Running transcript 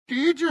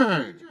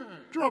DJ,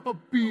 drop a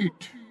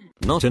beat.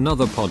 Not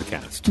another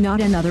podcast.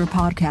 Not another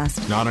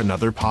podcast. Not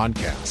another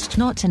podcast.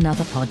 Not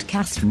another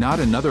podcast.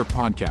 Not another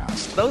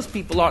podcast. Those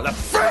people are the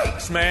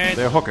freaks, man.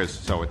 They're hookers,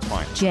 so it's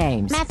fine.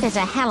 James. Meth is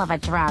a hell of a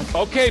drug.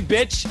 Okay,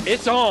 bitch,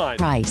 it's on.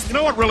 Bryce. You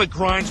know what really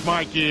grinds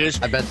my gears?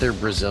 I bet they're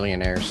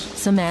Brazilianaires.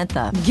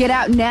 Samantha. Get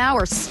out now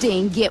or stay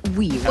and get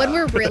weird. When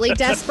we're really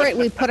desperate,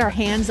 we put our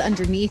hands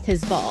underneath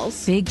his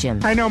balls. Big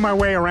Jim. I know my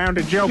way around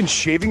a joke. You've been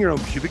shaving your own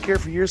pubic hair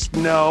for years?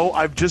 No,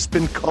 I've just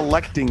been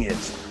collecting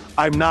it.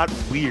 I'm not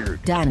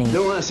weird. Danny.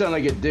 Don't want to sound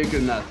like a dick or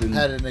nothing.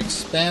 Had an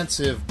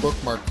expansive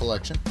bookmark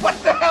collection. What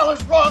the hell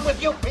is wrong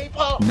with you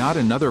people? Not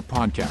another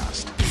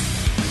podcast.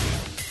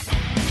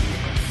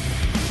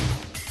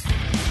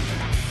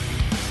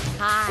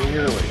 Hi.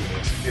 Clearly,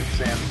 it's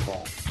Sam's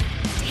fault.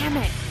 Damn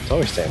it. It's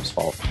always Sam's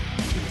fault.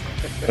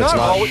 It's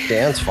not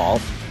Dan's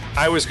fault.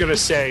 I was going to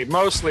say,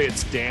 mostly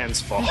it's Dan's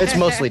fault. It's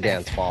mostly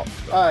Dan's fault.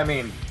 I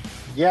mean,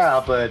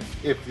 yeah, but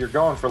if you're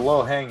going for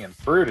low-hanging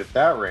fruit at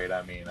that rate,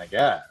 I mean, I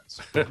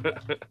guess.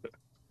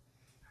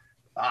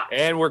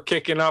 And we're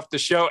kicking off the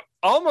show.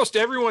 Almost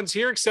everyone's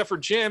here except for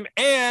Jim,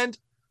 and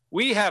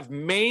we have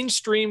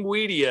mainstream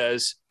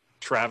Weedia's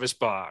Travis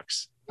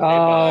Box.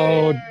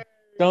 Oh,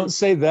 don't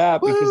say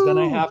that because then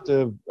I have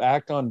to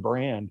act on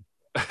brand.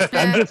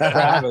 I'm just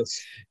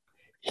Travis.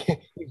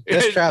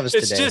 Just Travis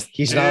today.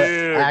 He's not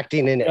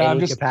acting in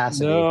any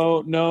capacity.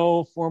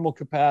 No formal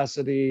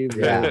capacity.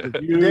 Yeah.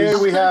 Today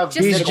we have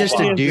he's just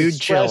a dude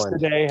chilling.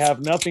 Today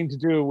have nothing to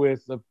do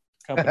with the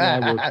company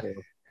I work for.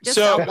 Just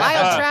so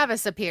wild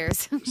Travis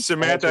appears.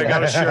 Samantha, I got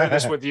to share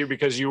this with you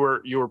because you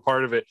were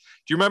part of it.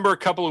 Do you remember a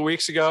couple of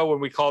weeks ago when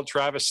we called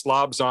Travis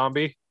Slob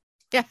Zombie?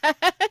 Yes.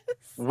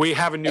 We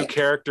have a new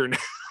character now.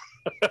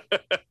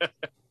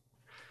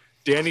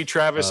 Danny,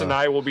 Travis, and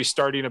I will be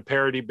starting a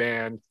parody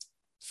band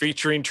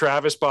featuring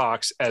Travis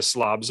Box as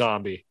Slob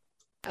Zombie.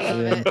 I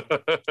love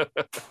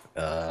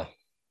it.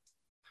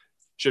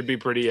 Should be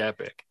pretty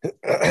epic.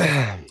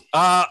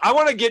 I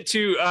want to get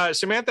to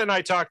Samantha and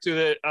I talked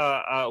to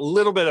a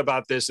little bit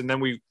about this, and then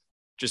we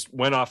just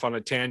went off on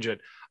a tangent.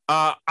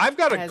 I've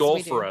got a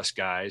goal for us,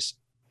 guys.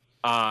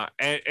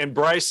 And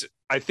Bryce,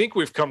 I think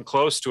we've come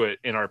close to it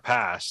in our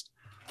past.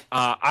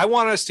 I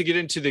want us to get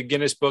into the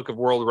Guinness Book of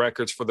World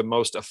Records for the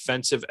most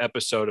offensive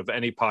episode of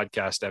any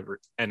podcast ever,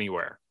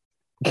 anywhere.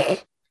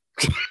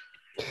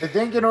 I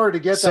think in order to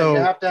get that, you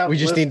have to have we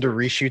just need to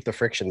reshoot the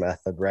friction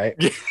method, right?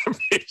 Yeah,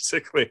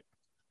 basically.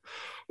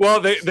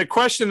 Well, the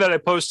question that I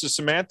posed to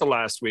Samantha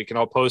last week, and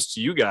I'll pose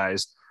to you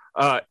guys,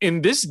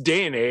 in this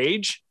day and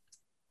age,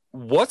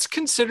 what's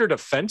considered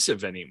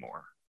offensive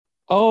anymore?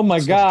 Oh my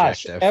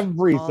gosh,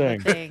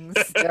 everything.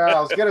 Yeah,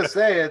 I was gonna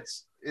say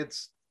it's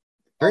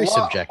very a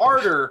lot subjective.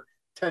 Harder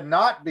to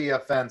not be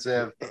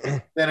offensive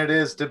than it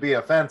is to be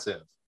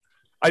offensive.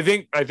 I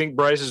think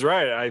Bryce is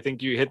right. I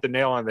think you hit the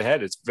nail on the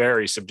head. It's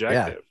very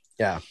subjective.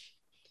 Yeah.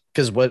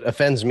 Because what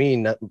offends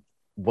me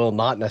will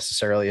not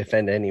necessarily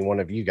offend any one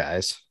of you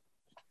guys.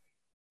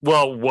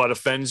 Well, what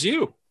offends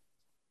you?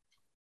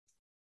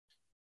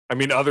 I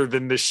mean, other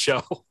than this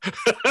show.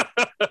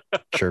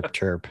 Chirp,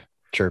 chirp,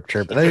 chirp,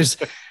 chirp.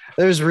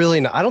 There's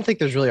really I don't think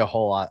there's really a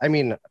whole lot. I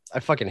mean, I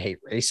fucking hate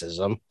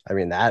racism. I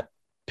mean, that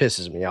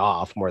pisses me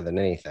off more than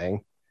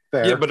anything.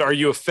 Fair. Yeah, but are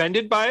you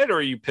offended by it or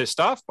are you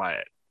pissed off by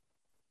it?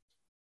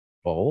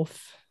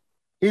 Both.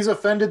 He's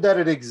offended that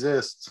it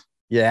exists.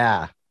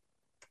 Yeah.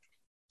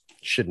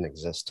 Shouldn't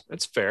exist.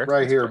 That's fair.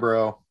 Right here,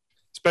 bro.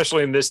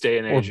 Especially in this day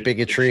and age. Or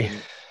bigotry.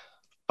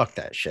 Fuck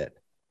that shit.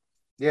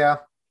 Yeah.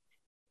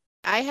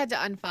 I had to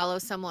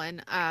unfollow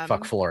someone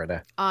fuck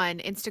Florida on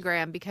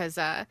Instagram because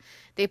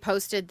they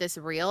posted this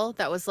reel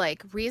that was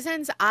like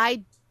reasons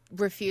I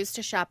refuse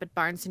to shop at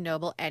Barnes &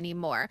 Noble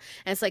anymore.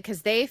 And it's like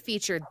because they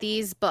featured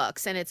these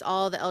books and it's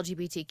all the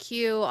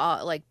LGBTQ,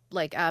 all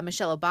like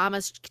Michelle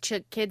Obama's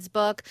kids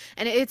book,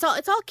 and it's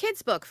all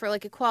kids book for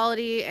like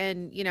equality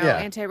and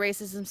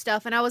anti-racism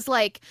stuff. And I was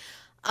like,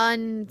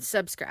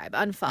 unsubscribe,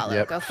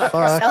 unfollow, go fuck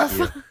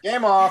yourself.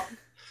 Game off.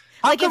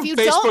 How come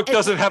Facebook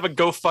doesn't have a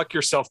go fuck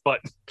yourself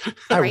button?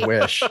 I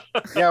wish.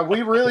 Yeah,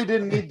 we really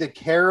didn't need the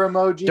care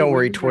emoji. Don't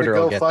worry, Twitter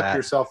will go get fuck that.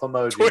 yourself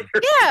emoji. Twitter.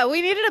 Yeah,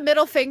 we needed a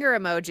middle finger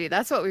emoji.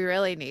 That's what we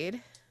really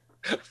need.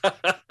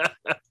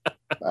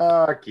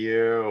 Fuck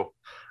you.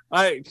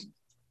 I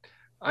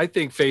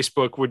think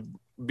Facebook would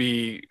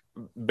be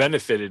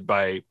benefited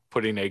by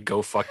putting a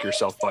go fuck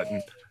yourself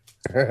button.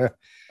 I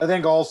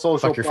think all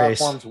social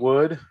platforms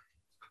would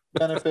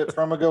benefit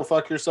from a go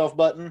fuck yourself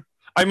button.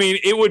 I mean,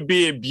 it would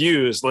be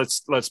abused.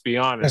 Let's be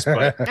honest,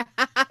 but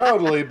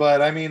totally.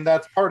 But I mean,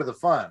 that's part of the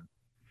fun.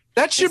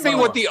 That should be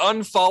what the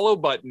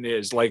unfollow button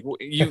is. Like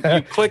you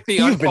click the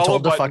You've unfollow been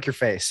told button, to fuck your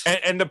face,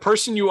 and the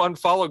person you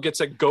unfollow gets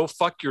a go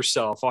fuck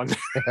yourself on.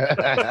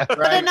 Right.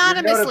 But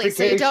anonymously,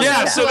 so you don't.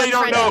 Yeah, so they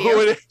don't know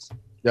who it is.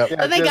 Yep.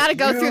 Yeah, and they got to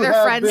go through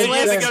their friends list.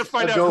 Yeah, they got to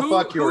find out go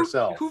fuck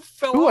yourself. Who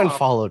fell who off?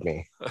 unfollowed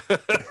me.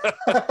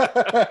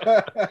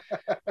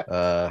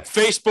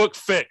 Facebook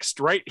fixed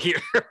right here.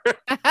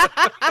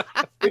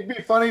 It'd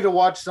be funny to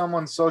watch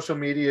someone's social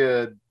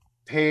media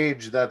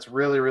page that's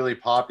really, really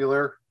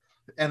popular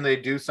and they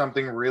do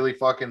something really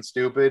fucking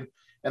stupid,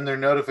 and their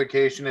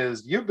notification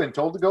is, you've been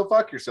told to go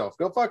fuck yourself,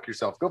 go fuck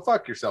yourself, go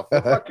fuck yourself,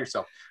 go fuck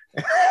yourself.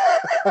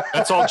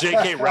 That's all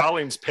J.K.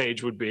 Rowling's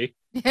page would be.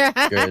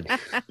 Good.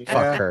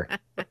 Fuck her.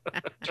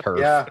 Turf.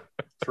 Yeah,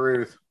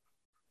 truth.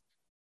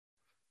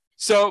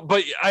 So,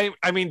 but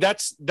I mean,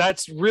 that's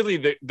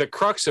really the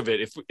crux of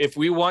it. If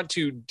we want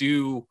to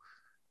do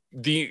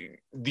the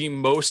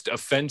most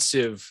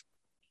offensive,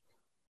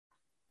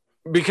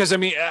 because I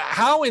mean,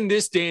 how in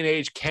this day and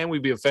age can we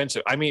be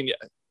offensive? I mean,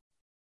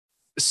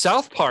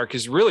 South Park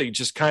is really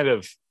just kind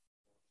of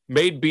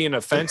made being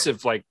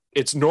offensive like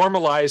it's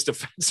normalized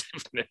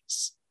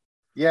offensiveness.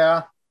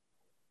 Yeah.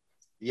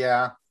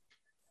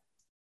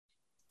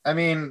 I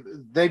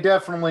mean, they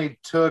definitely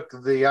took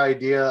the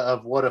idea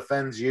of what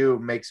offends you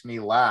makes me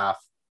laugh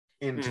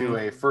into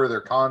a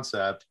further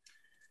concept.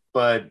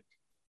 But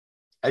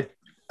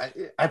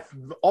I've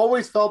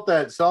always felt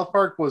that South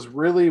Park was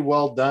really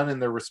well done in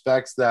the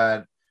respects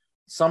that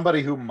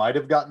somebody who might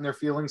have gotten their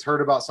feelings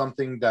hurt about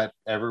something that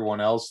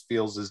everyone else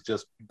feels is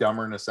just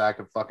dumber than a sack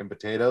of fucking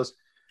potatoes,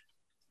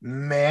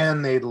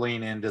 man, they'd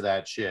lean into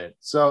that shit.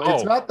 So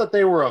it's not that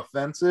they were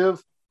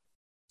offensive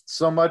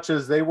so much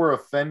as they were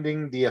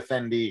offending the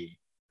offendee.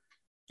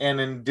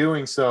 And in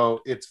doing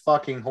so, it's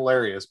fucking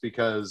hilarious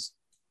because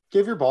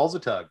give your balls a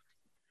tug.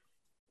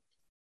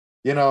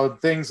 You know,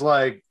 things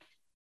like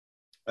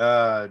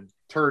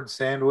turd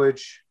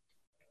sandwich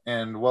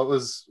and what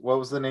was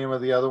the name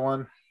of the other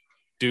one?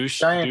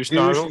 Giant douche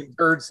and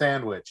turd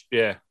sandwich.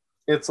 Yeah.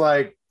 It's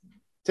like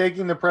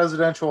taking the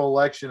presidential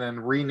election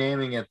and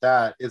renaming it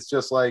that. It's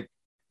just like,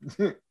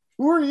 who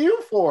are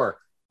you for?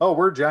 Oh,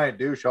 we're giant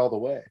douche all the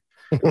way.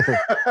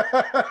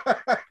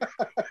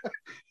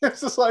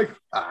 It's just like,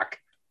 fuck.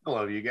 I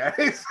love you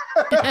guys.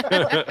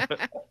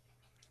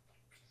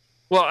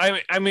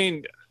 Well, I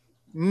mean,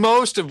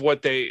 most of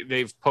what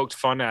they've poked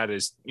fun at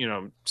is, you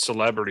know,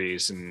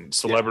 celebrities and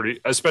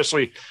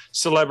especially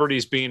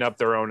celebrities being up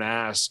their own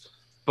ass.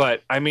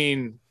 But I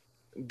mean,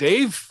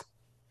 they've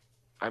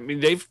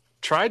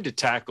tried to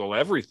tackle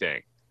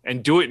everything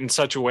and do it in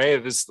such a way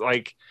that's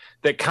like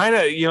that kind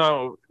of, you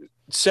know,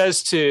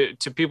 says to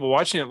people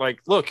watching it, like,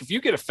 look, if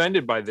you get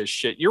offended by this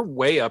shit, you're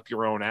way up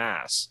your own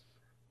ass.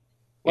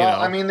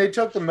 Well, I mean, they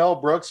took the Mel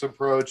Brooks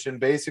approach, and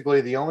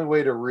basically the only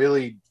way to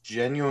really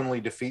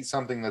genuinely defeat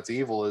something that's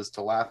evil is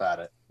to laugh at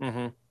it.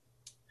 Mm-hmm.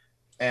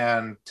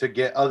 And to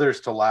get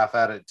others to laugh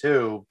at it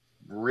too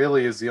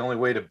really is the only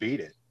way to beat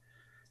it.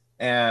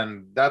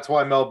 And that's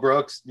why Mel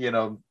Brooks, you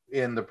know,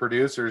 in The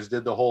Producers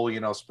did the whole, you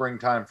know,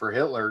 Springtime for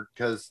Hitler,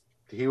 because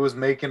he was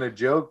making a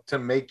joke to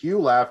make you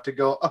laugh, to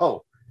go,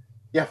 oh,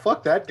 yeah,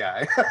 fuck that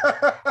guy.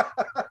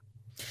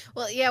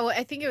 Well,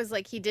 I think it was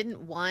like he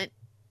didn't want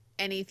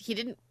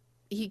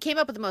he came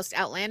up with the most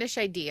outlandish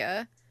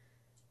idea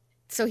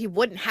so he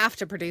wouldn't have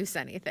to produce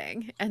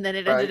anything. And then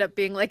it ended up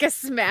being like a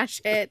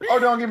smash hit. Oh,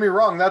 don't get me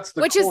wrong. That's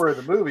the core of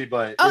the movie,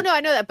 but... Oh, no,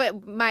 I know that.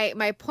 But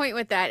my point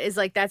with that is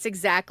like, that's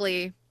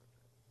exactly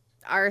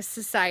our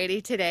society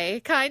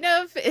today, kind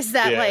of, is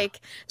that like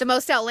the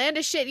most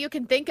outlandish shit you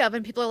can think of.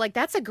 And people are like,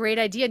 that's a great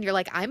idea. And you're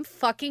like, I'm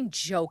fucking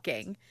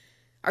joking.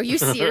 Are you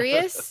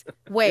serious?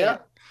 Wait.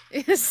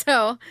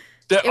 So...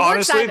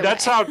 honestly,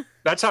 that's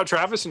how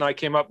Travis and I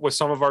came up with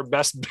some of our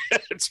best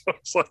bits. I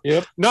was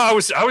like, no, I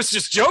was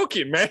just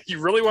joking, man. You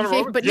really want to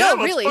roll? But yeah,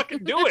 no, really. Let's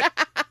fucking do it.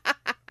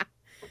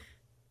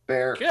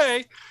 Fair.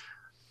 Okay.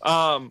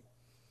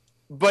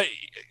 But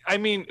I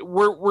mean,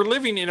 we're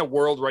living in a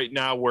world right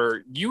now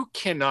where you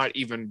cannot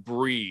even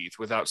breathe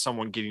without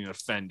someone getting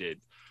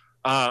offended.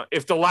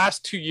 If the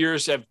last 2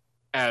 years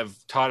have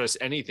taught us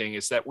anything,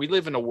 it's that we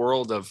live in a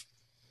world of,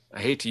 I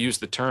hate to use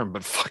the term,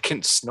 but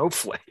fucking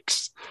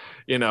snowflakes.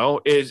 You know,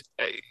 is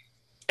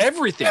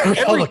everything. Sorry,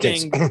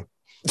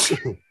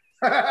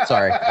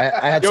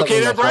 I had something. Okay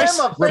there, Bryce?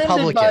 I'm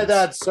offended by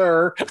that,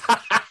 sir.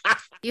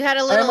 You had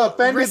a little. I'm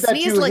offended that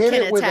you hit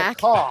it with a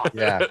cough.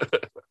 Yeah.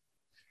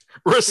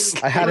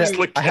 I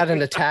had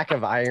an attack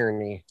of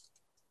irony.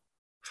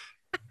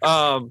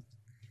 But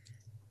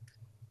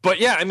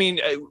yeah, I mean,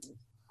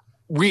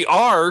 we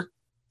are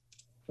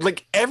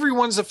like,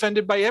 everyone's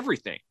offended by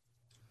everything.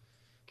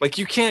 Like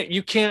you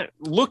can't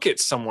look at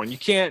someone. You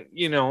can't,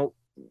 you know.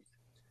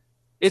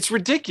 It's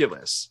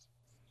ridiculous.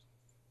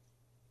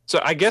 So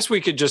I guess we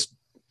could just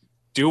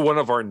do one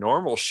of our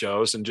normal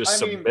shows and just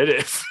submit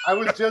it. I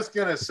was just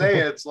going to say,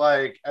 it's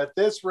like, at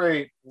this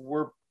rate,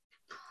 we're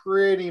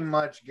pretty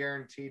much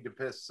guaranteed to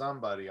piss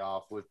somebody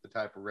off with the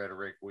type of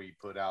rhetoric we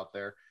put out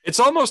there.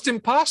 It's almost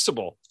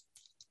impossible.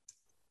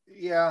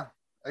 Yeah.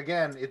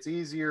 Again, it's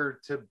easier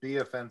to be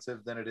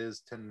offensive than it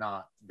is to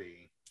not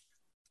be.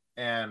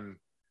 And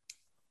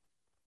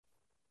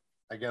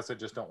I guess I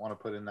just don't want to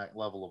put in that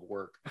level of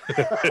work.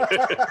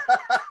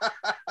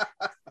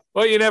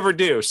 Well, you never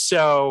do.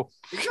 So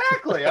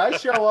exactly. I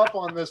show up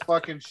on this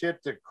fucking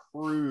shit to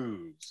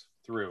cruise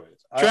through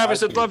it.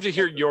 Travis, I'd love to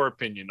hear your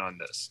opinion on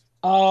this.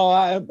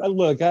 Oh,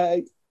 look,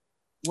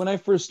 when I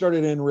first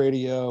started in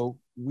radio,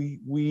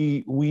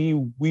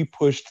 we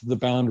pushed the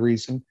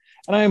boundaries, and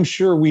I am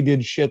sure we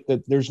did shit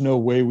that there's no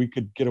way we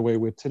could get away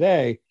with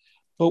today.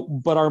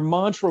 but our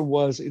mantra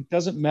was, it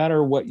doesn't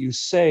matter what you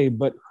say,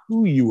 but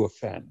who you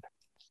offend.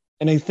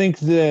 And I think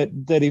that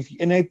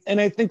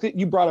I think that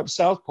you brought up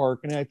South Park,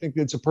 and I think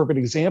it's a perfect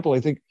example. I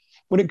think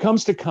when it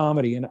comes to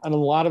comedy, and a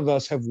lot of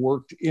us have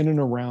worked in and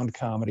around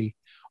comedy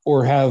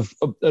or have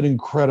an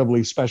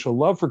incredibly special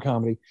love for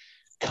comedy,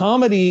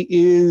 comedy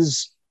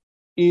is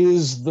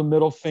the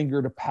middle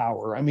finger to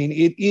power. I mean,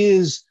 it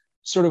is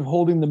sort of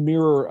holding the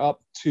mirror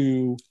up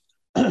to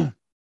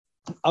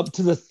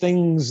the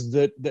things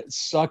that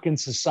suck in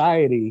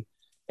society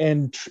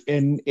and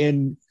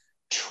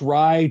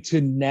try to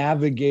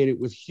navigate it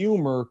with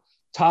humor,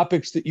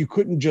 topics that you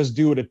couldn't just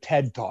do at a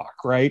TED Talk,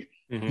 right?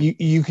 Mm-hmm.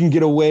 You can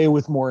get away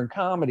with more in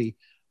comedy.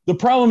 The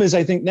problem is,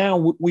 I think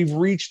now we've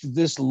reached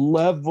this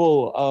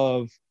level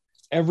of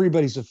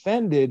everybody's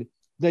offended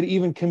that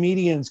even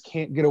comedians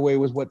can't get away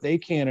with what they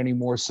can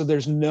anymore. So there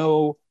is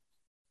no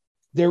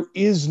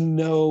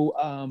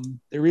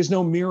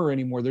mirror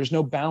anymore. There's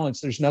no balance.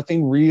 There's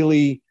nothing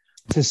really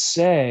to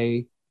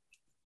say,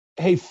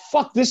 hey,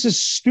 fuck, this is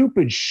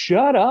stupid.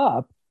 Shut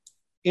up,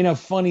 in a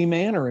funny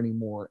manner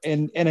anymore.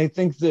 And I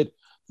think that,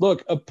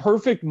 look, a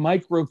perfect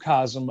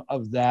microcosm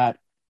of that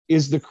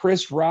is the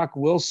Chris Rock,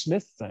 Will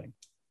Smith thing.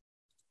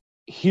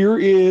 Here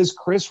is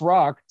Chris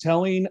Rock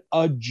telling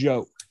a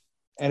joke,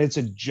 and it's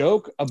a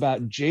joke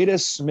about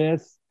Jada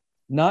Smith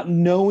not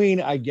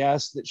knowing, I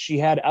guess, that she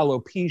had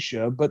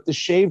alopecia, but the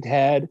shaved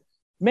head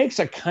makes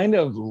a kind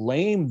of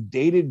lame,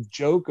 dated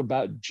joke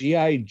about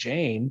G.I.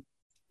 Jane,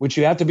 which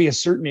you have to be a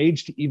certain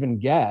age to even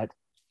get.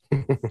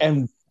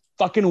 And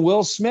fucking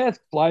Will Smith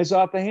flies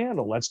off the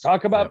handle. Let's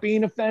talk about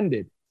being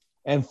offended,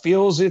 and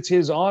feels it's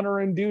his honor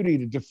and duty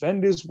to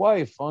defend his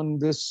wife on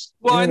this.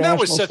 Well, and that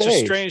was such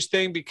stage. A strange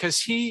thing,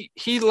 because he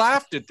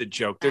laughed at the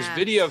joke. There's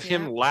video of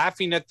him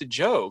laughing at the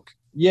joke.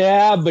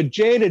 Yeah, but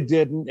Jada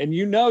didn't. And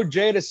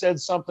Jada said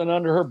something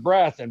under her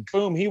breath, and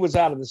boom, he was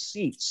out of the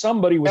seat.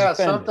 Somebody was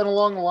offended. Something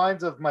along the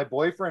lines of, my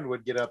boyfriend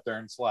would get up there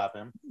and slap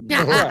him.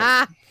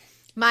 Right.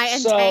 My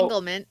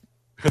entanglement.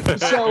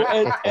 So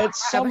at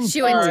some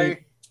point,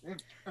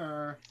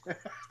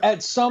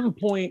 at some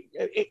point,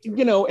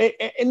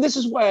 and this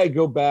is why I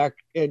go back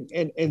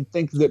and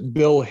think that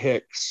Bill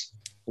Hicks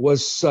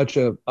was such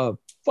a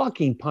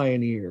fucking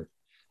pioneer,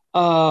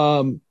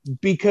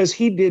 because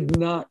he did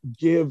not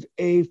give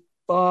a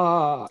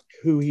fuck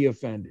who he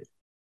offended,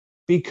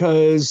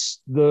 because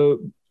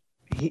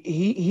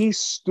he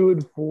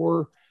stood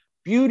for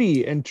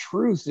beauty and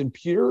truth and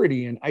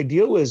purity and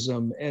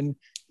idealism, and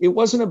it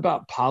wasn't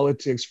about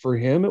politics for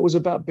him. It was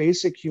about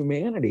basic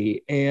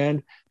humanity,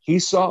 and he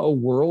saw a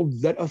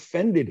world that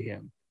offended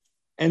him,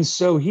 and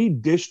so he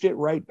dished it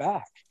right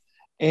back.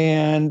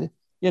 And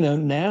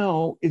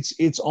now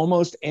it's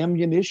almost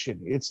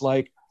ammunition. It's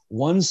like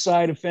one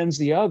side offends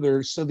the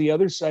other, so the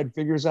other side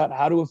figures out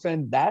how to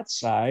offend that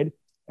side,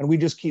 and we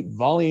just keep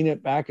volleying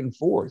it back and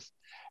forth.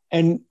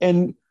 And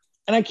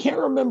I can't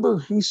remember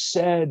who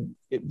said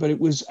it, but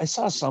I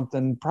saw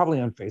something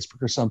probably on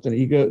Facebook or something.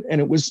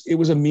 And it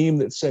was a meme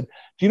that said,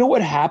 "Do you know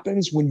what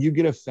happens when you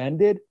get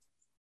offended?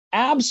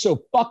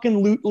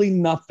 Abso-fucking-lutely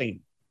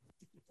nothing.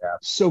 Yeah.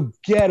 So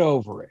get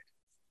over it."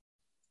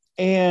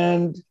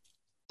 And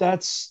I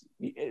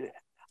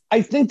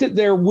think that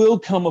there will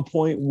come a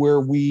point where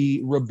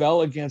we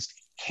rebel against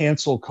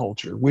cancel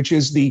culture, which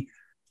is the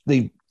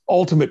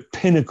ultimate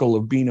pinnacle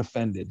of being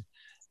offended.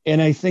 And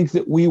I think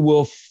that we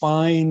will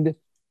find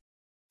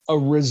a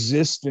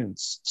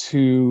resistance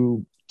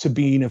to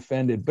being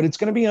offended, but it's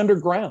going to be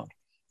underground,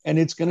 and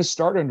it's going to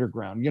start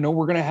underground.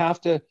 We're going to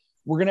have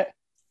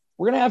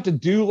to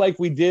do like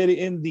we did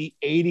in the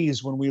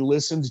 80s when we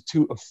listened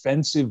to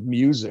offensive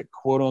music,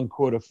 quote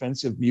unquote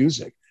offensive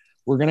music.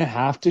 We're going to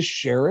have to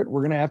share it.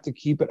 We're going to have to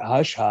keep it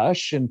hush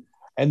hush, and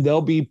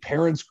there'll be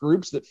parents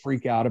groups that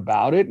freak out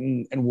about it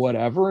and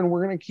whatever. And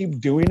we're going to keep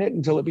doing it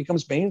until it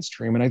becomes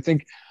mainstream. And I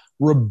think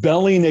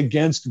rebelling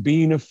against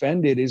being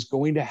offended is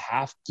going to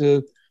have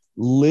to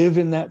live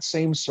in that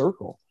same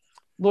circle.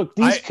 Look,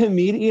 these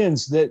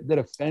comedians that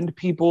offend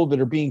people,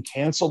 that are being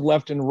canceled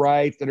left and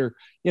right, that are,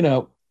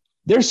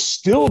 they're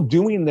still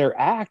doing their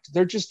act.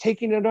 They're just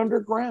taking it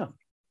underground.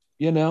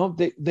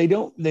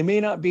 They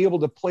may not be able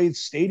to play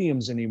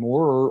stadiums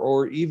anymore,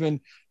 or even,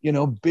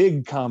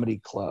 big comedy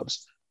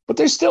clubs, but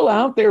they're still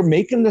out there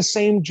making the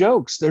same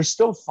jokes. They're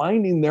still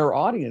finding their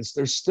audience.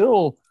 There's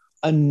still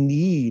a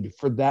need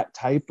for that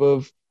type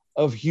of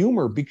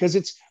humor, because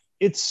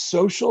it's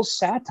social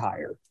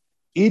satire.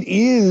 It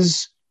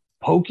is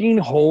poking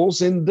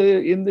holes in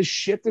the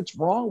shit that's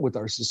wrong with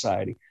our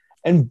society.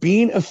 And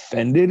being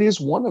offended is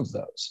one of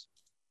those.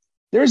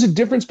 There's a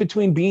difference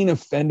between being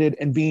offended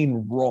and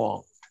being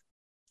wronged.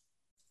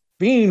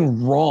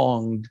 Being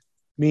wronged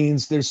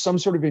means there's some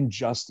sort of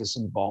injustice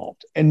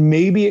involved, and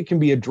maybe it can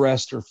be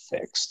addressed or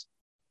fixed.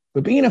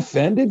 But being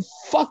offended,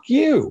 fuck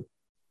you.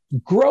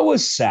 Grow a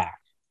sack.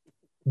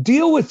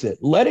 Deal with it.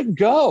 Let it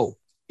go.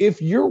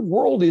 If your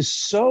world is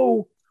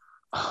so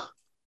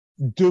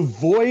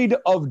devoid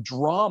of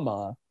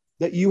drama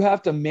that you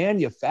have to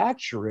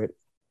manufacture it,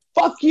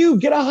 fuck you.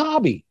 Get a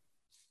hobby,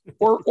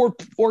 or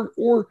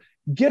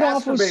Get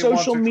off of Masturbate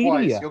social once or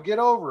twice, media. you'll get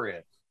over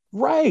it.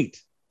 Right.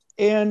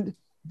 And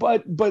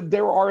but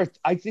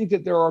I think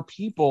that there are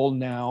people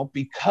now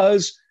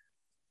because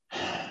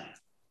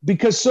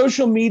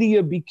social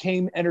media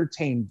became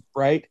entertainment,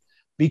 right?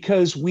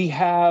 Because we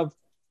have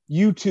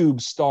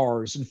YouTube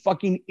stars and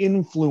fucking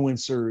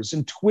influencers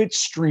and Twitch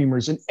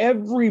streamers, and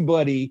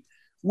everybody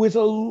with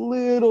a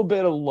little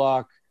bit of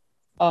luck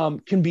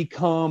can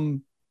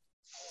become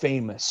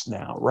famous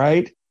now,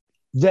 right?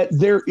 That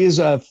there is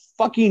a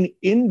fucking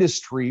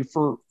industry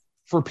for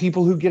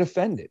people who get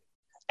offended,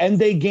 and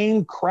they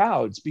gain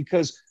crowds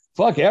because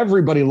fuck,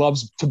 everybody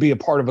loves to be a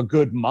part of a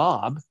good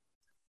mob.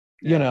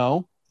 You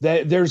know,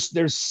 that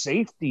there's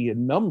safety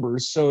in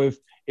numbers. So if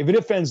it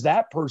offends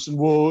that person,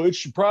 well, it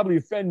should probably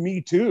offend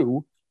me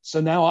too.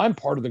 So now I'm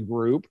part of the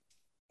group,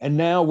 and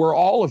now we're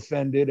all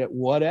offended at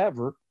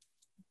whatever.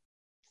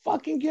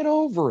 Fucking get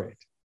over it.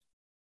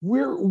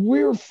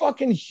 We're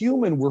fucking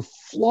human. We're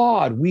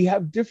flawed. We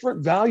have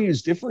different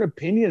values, different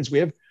opinions. We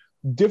have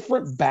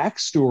different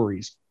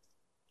backstories.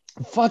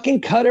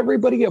 Fucking cut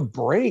everybody a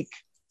break,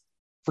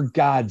 for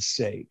God's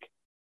sake.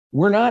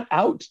 We're not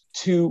out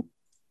to,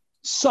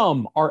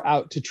 some are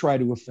out to try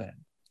to offend.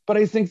 But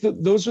I think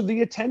that those are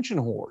the attention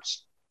whores.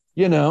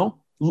 You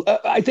know,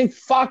 I think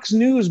Fox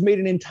News made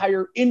an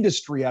entire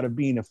industry out of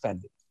being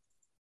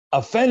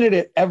offended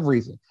at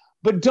everything.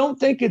 But don't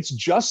think it's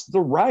just the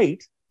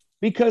right,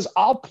 because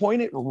I'll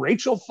point at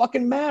Rachel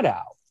fucking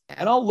Maddow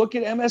and I'll look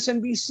at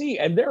MSNBC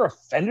and they're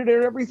offended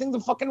at everything the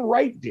fucking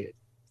right did.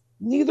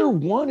 Neither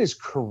one is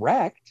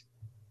correct.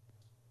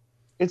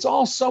 It's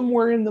all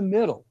somewhere in the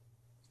middle.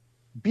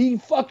 Be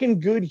fucking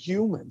good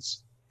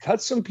humans.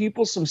 Cut some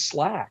people some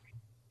slack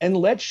and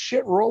let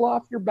shit roll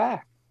off your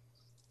back.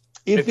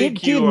 I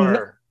think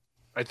you're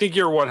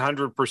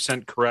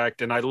 100%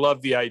 correct. And I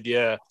love the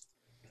idea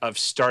of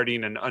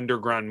starting an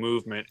underground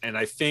movement. And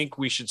I think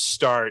we should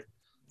start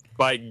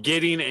by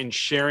getting and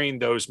sharing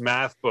those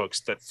math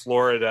books that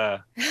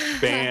Florida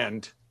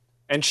banned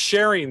and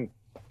sharing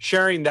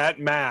that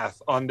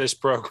math on this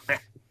program.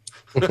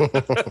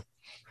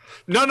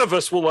 None of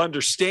us will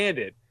understand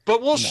it,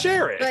 but we'll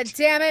share it. But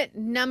damn it,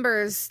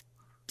 numbers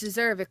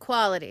deserve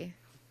equality.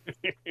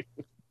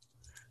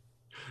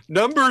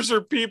 Numbers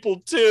are people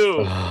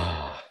too.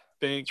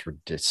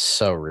 It's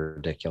so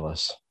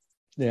ridiculous.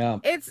 Yeah.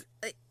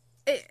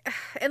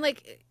 And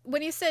like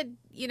when you said,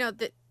 you know,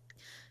 that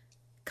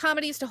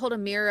comedy used to hold a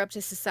mirror up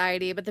to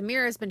society, but the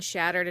mirror has been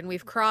shattered and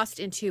we've crossed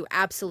into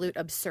absolute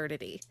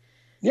absurdity.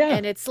 Yeah.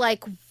 And it's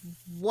like,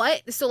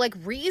 what? So like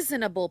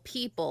reasonable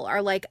people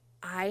are like,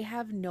 I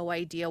have no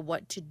idea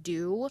what to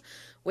do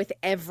with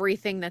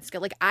everything that's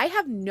good. Like, I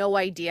have no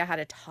idea how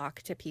to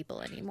talk to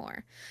people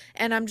anymore.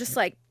 And I'm just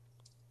like,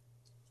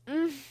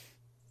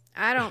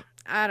 I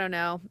don't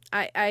know.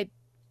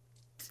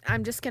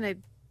 I'm just going to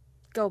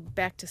go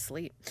back to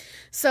sleep.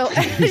 So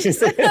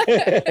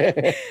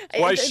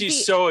why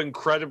she's so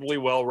incredibly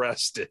well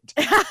rested.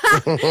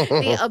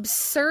 The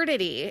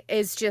absurdity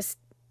is just,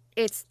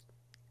 it's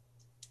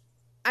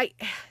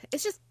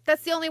just,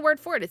 that's the only word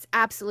for it. It's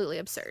absolutely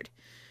absurd.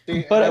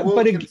 See, but I will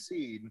but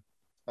concede.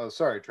 Oh,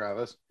 sorry,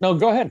 Travis. No,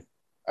 go ahead.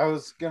 I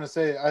was gonna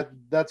say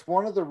that's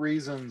one of the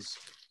reasons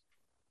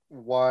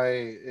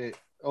why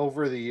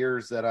over the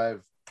years that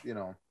I've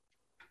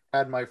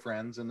had my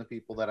friends and the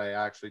people that I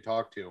actually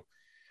talk to,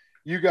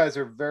 you guys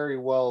are very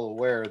well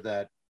aware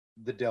that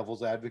the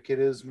devil's advocate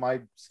is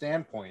my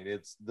standpoint.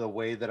 It's the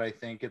way that I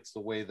think. It's the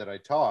way that I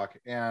talk,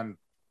 and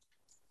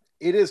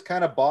it has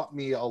kind of bought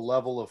me a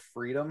level of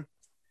freedom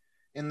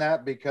in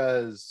that,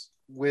 because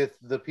with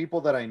the people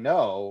that I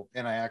know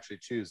and I actually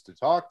choose to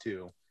talk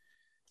to,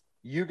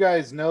 you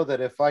guys know that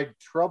if I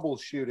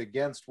troubleshoot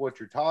against what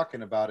you're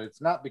talking about,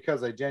 it's not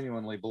because I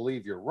genuinely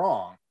believe you're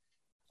wrong.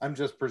 I'm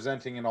just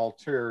presenting an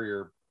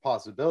ulterior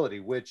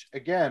possibility, which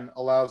again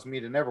allows me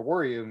to never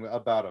worry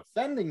about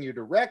offending you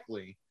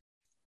directly,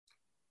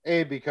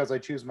 because I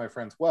choose my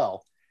friends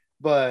well,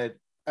 but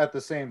at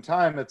the same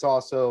time, it's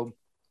also,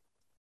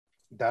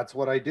 that's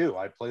what I do.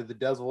 I play the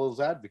devil's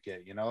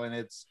advocate, and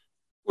it's,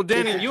 well,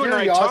 Danny, you and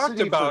I talked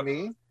about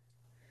me,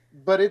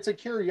 but it's a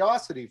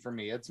curiosity for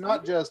me. It's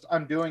not just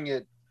I'm doing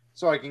it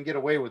so I can get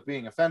away with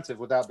being offensive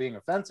without being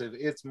offensive.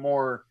 It's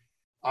more,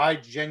 I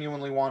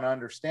genuinely want to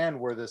understand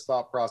where this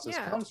thought process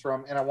comes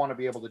from, and I want to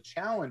be able to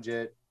challenge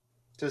it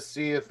to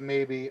see if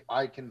maybe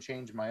I can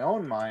change my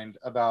own mind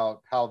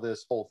about how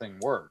this whole thing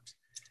works.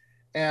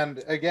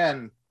 And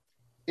again,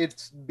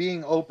 it's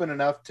being open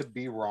enough to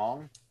be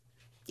wrong.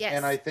 Yes.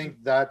 And I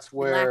think that's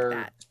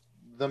where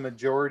the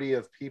majority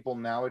of people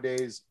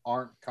nowadays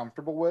aren't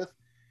comfortable with,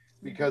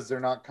 because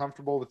they're not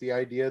comfortable with the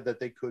idea that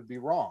they could be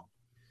wrong.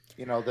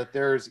 That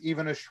there's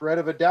even a shred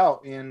of a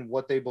doubt in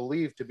what they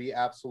believe to be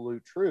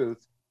absolute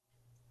truth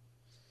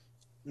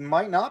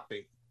might not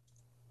be.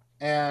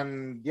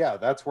 And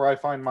that's where I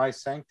find my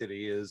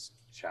sanctity, is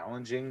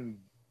challenging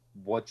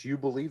what you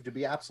believe to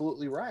be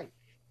absolutely right,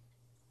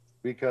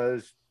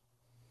 because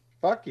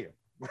fuck you.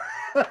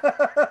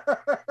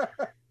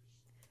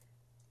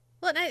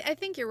 Well, and I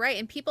think you're right.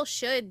 And people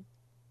should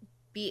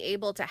be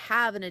able to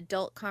have an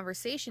adult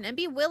conversation and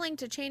be willing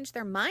to change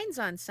their minds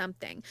on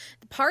something.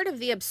 Part of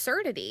the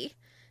absurdity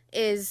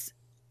is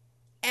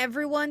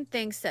everyone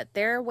thinks that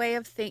their way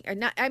of thinking,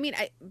 not, I mean,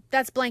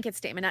 that's blanket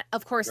statement.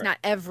 Of course, not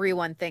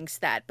everyone thinks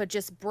that, but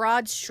just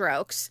broad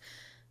strokes,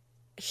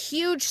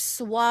 huge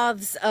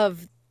swaths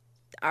of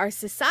our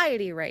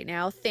society right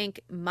now think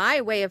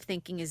my way of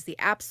thinking is the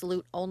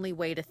absolute only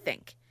way to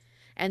think.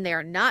 And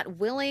they're not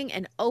willing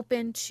and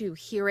open to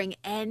hearing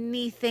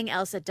anything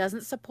else that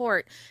doesn't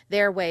support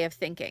their way of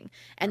thinking.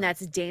 And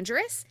that's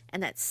dangerous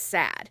and that's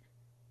sad.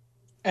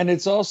 And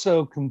it's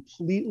also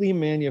completely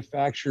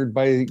manufactured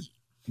by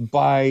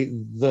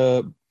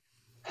the,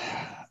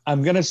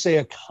 I'm going to say,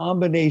 a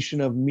combination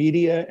of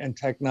media and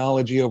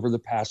technology over the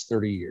past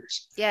 30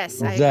 years.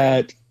 Yes, I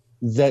agree.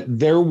 That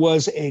there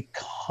was a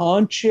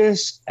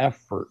conscious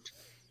effort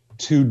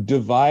to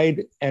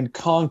divide and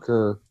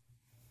conquer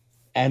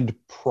and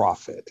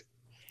profit.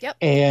 Yep.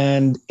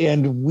 And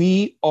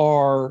we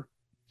are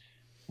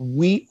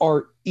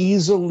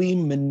easily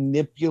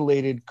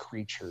manipulated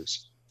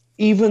creatures.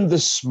 Even the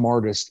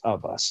smartest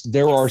of us.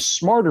 There are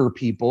smarter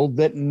people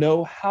that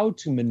know how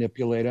to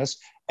manipulate us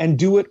and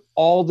do it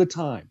all the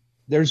time.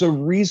 There's a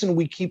reason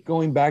we keep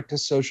going back to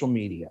social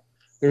media.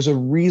 There's a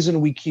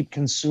reason we keep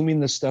consuming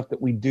the stuff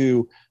that we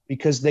do,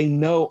 because they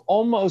know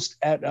almost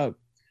at a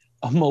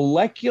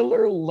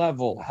molecular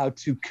level how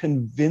to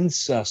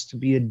convince us to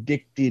be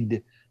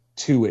addicted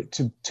to it,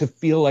 to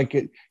feel like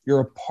you're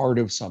a part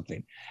of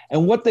something.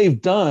 And what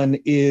they've done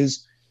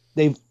is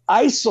they've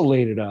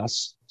isolated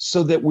us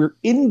so that we're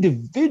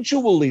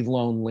individually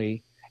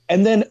lonely,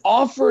 and then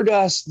offered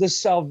us the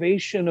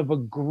salvation of a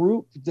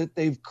group that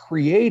they've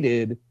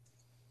created,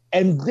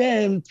 and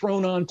then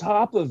thrown on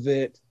top of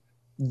it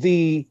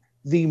the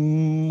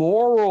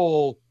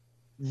moral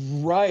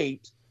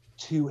right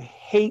to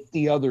hate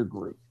the other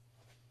group.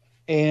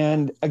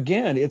 And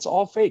again, it's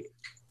all fake.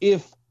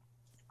 If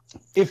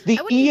the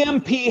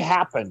EMP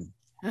happened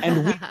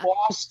and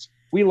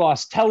we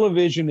lost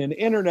television and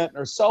internet and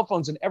our cell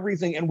phones and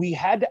everything, and we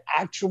had to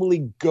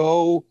actually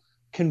go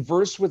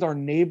converse with our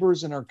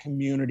neighbors and our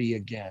community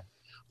again.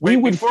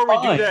 Wait, before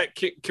we do that,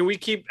 can we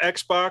keep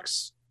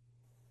Xbox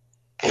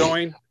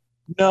going?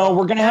 No,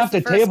 we're going to have to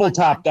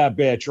tabletop that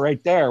bitch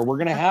right there. We're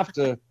going to have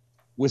to,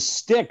 with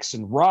sticks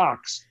and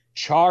rocks,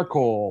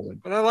 charcoal.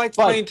 But I like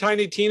playing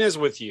Tiny Tina's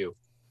with you.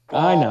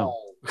 I know.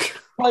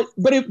 But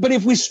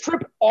if we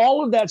strip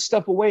all of that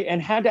stuff away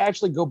and had to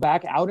actually go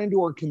back out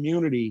into our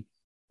community,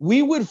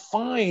 we would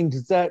find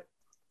that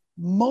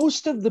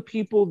most of the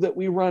people that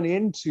we run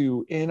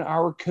into in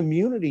our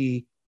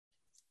community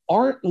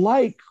aren't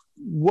like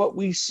what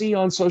we see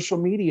on social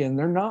media, and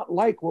they're not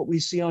like what we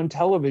see on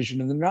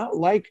television, and they're not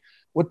like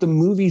what the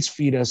movies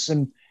feed us,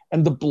 and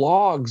the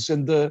blogs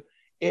and the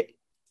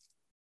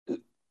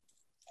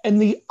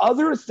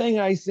other thing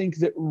I think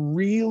that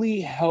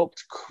really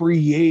helped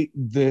create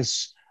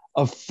this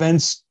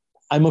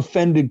I'm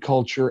offended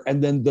culture,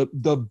 and then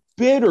the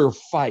bitter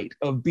fight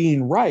of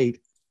being right,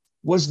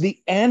 was the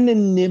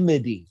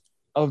anonymity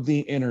of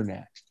the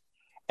internet.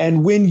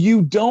 And when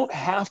you don't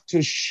have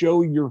to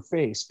show your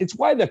face, it's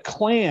why the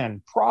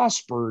Klan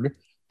prospered,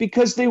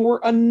 because they were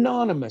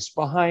anonymous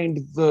behind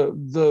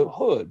the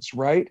hoods,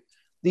 right?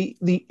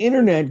 The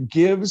internet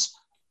gives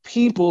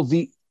people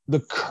the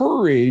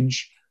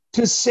courage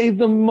to say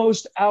the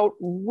most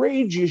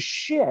outrageous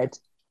shit,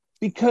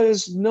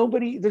 because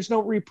there's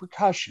no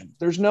repercussion.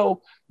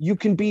 You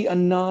can be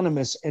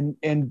anonymous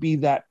and be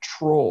that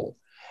troll.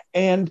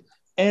 And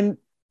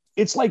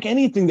it's like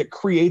anything that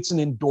creates an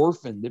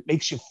endorphin that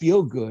makes you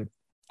feel good.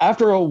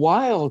 After a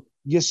while,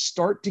 you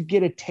start to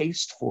get a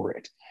taste for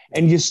it,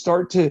 and you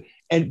start to,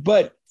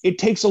 but it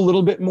takes a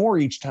little bit more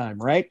each time,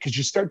 right? Because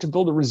you start to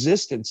build a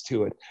resistance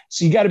to it.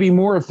 So you got to be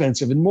more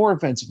offensive and more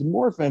offensive and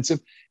more offensive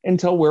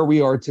until where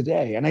we are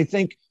today. And I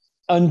think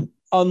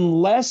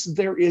unless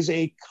there is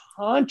a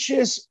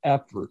conscious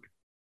effort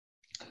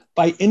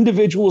by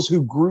individuals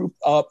who group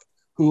up,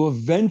 who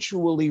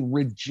eventually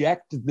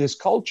reject this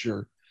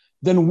culture,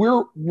 then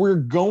we're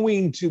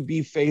going to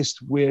be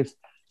faced with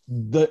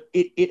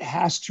it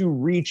has to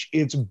reach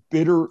its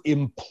bitter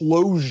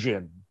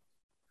implosion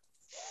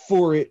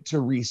for it to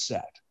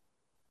reset.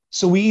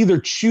 So we either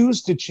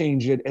choose to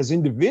change it as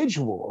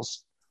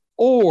individuals,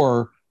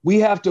 or we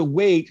have to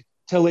wait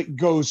till it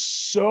goes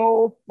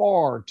so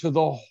far to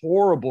the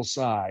horrible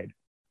side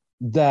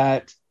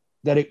that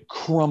it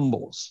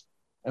crumbles,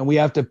 and we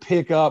have to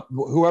pick up,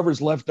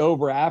 whoever's left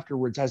over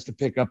afterwards has to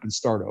pick up and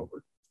start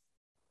over.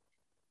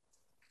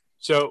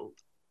 So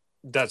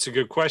that's a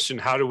good question.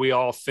 How do we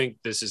all think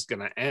this is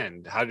going to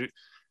end?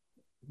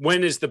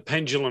 When is the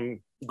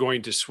pendulum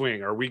going to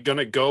swing? Are we going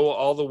to go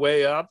all the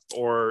way up,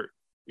 or,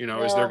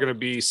 is there going to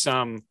be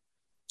some?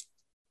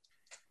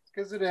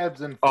 Because it ebbs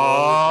and flows.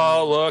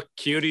 Oh, look,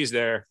 Cutie's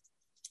there.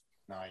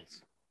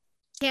 Nice.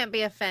 Can't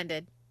be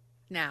offended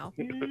now.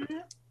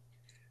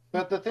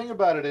 But the thing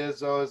about it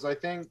is, though, is I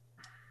think,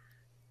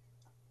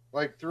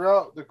 like,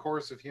 throughout the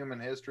course of human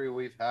history,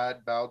 we've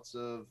had bouts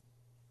of,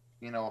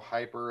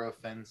 hyper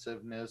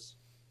offensiveness.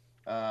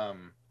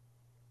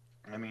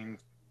 I mean,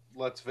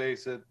 let's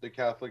face it, the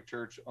Catholic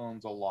Church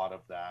owns a lot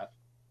of that.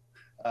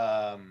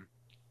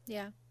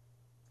 Yeah.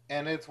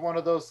 And it's one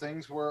of those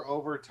things where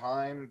over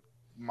time,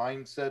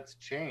 mindsets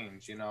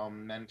change,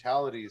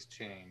 mentalities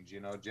change,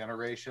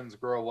 generations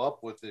grow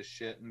up with this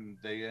shit and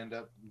they end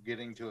up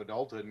getting to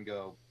adulthood and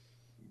go,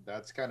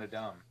 that's kind of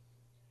dumb.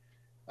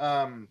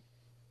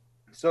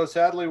 So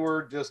sadly,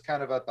 we're just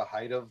kind of at the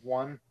height of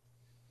one,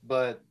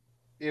 but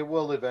it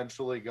will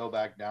eventually go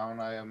back down,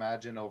 I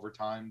imagine, over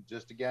time.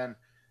 Just again,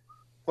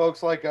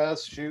 folks like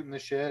us shooting the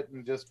shit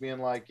and just being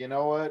like, you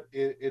know what,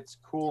 it's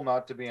cool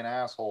not to be an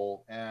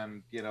asshole,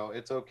 and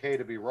it's okay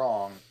to be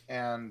wrong.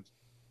 And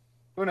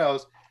who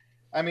knows?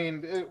 I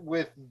mean,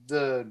 with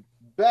the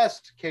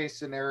best case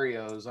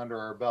scenarios under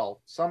our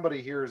belt,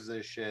 somebody hears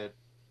this shit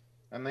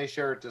and they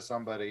share it to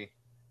somebody,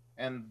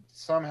 and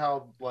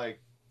somehow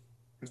like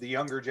the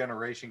younger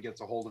generation gets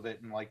a hold of it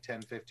in like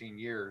 10-15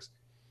 years,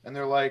 and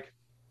they're like,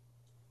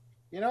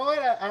 you know what,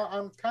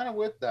 I'm kind of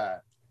with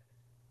that.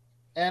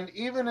 And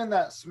even in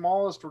that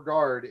smallest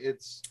regard,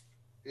 it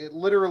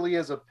literally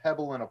is a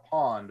pebble in a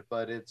pond,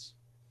 but it's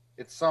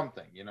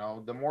something.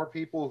 The more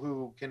people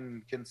who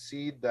can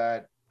concede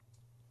that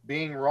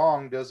being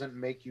wrong doesn't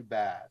make you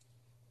bad,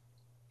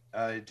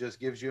 it just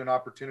gives you an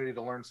opportunity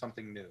to learn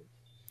something new.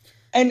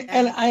 And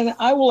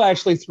I will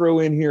actually throw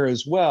in here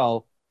as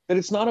well that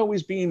it's not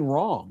always being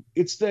wrong.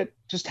 It's that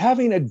just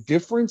having a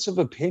difference of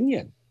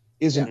opinion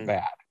isn't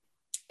bad.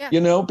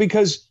 Yeah.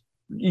 Because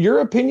your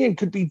opinion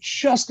could be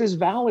just as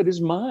valid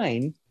as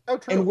mine. Oh,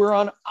 true. And we're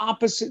on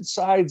opposite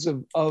sides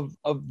of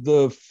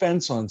the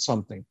fence on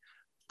something.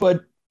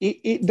 But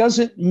it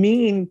doesn't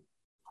mean,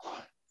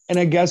 and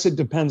I guess it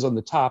depends on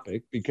the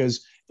topic,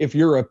 because if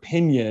your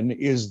opinion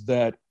is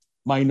that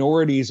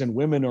minorities and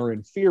women are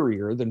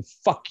inferior, then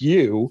fuck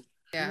you.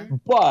 Yeah.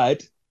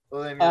 But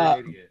well, then you're an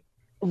idiot.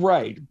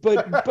 Right.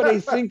 But I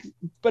think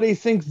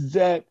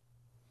that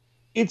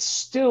it's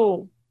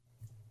still,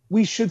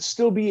 we should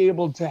still be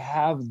able to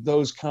have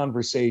those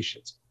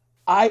conversations.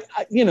 I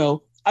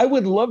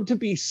would love to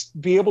be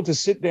able to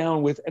sit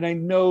down with, and I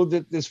know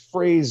that this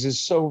phrase is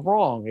so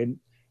wrong, and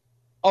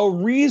a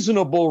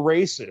reasonable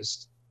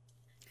racist,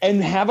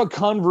 and have a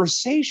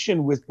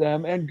conversation with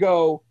them and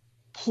go,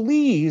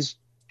 please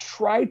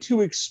try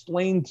to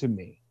explain to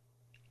me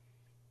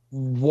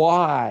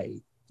why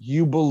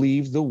you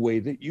believe the way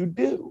that you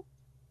do.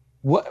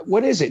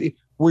 What is it?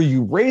 Were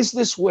you raised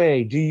this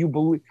way? Do you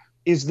believe,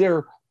 is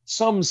there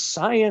some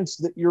science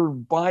that you're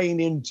buying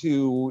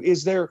into?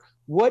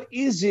 What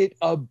is it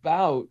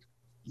about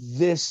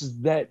this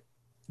that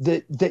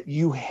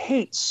you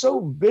hate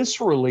so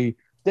viscerally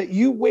that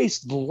you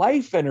waste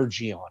life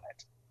energy on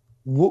it?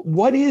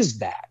 What is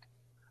that?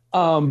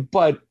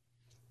 But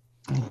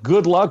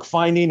good luck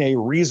finding a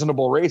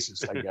reasonable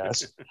racist, I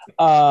guess.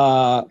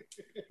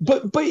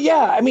 But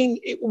yeah, I mean,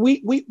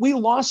 we've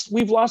lost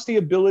the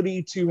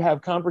ability to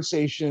have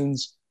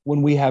conversations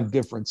when we have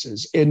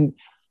differences, and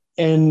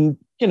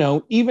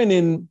even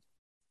in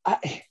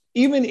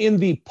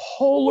the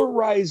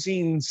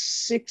polarizing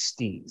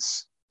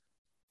 60s,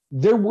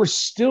 there were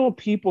still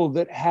people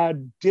that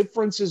had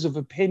differences of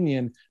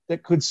opinion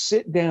that could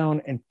sit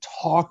down and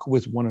talk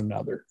with one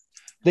another.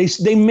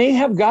 They may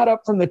have got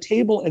up from the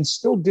table and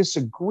still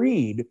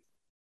disagreed,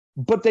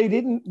 but they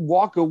didn't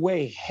walk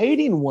away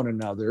hating one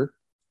another,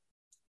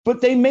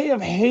 but they may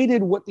have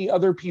hated what the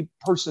other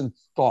person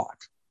thought.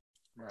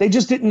 Right. They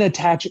just didn't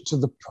attach it to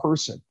the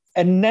person.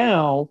 And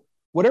now,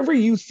 whatever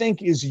you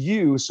think is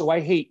you, so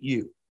I hate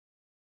you.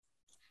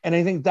 And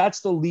I think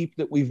that's the leap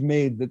that we've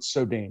made that's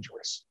so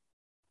dangerous.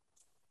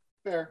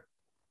 Fair.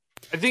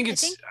 I think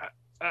it's...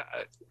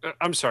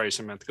 I'm sorry,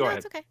 Samantha. Go ahead.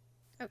 It's okay.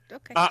 Oh,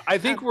 okay. I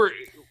think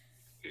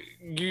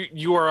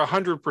you are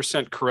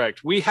 100%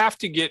 correct. We have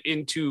to get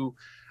into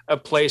a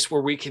place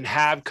where we can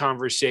have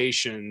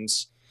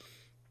conversations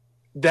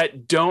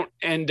that don't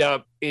end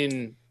up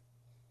in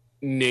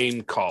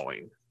name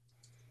calling,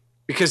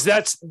 because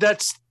that's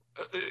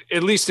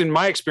at least in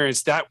my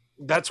experience,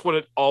 that's what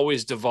it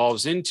always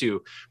devolves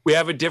into. We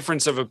have a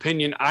difference of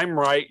opinion. I'm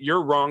right,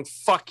 you're wrong.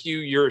 Fuck you.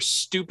 You're a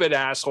stupid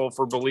asshole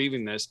for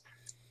believing this.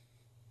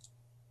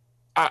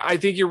 I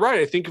think you're right.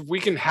 I think if we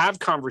can have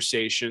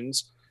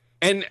conversations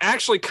and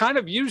actually kind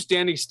of use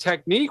Danny's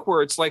technique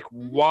where it's like,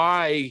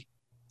 why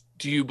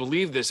do you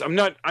believe this? I'm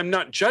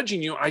not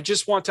judging you. I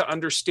just want to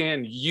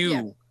understand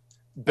you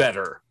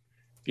better,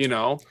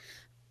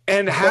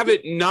 and have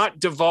it not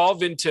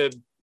devolve into,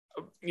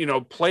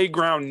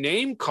 playground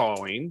name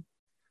calling.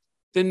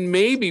 Then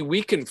maybe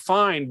we can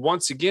find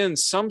once again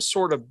some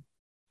sort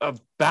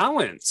of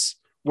balance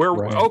where,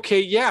 right.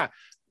 Okay, yeah,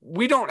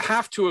 we don't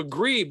have to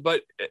agree,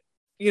 but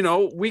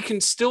we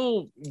can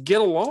still get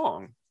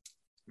along.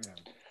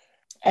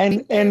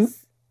 And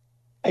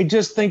I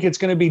just think it's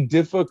going to be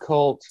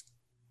difficult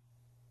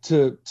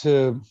to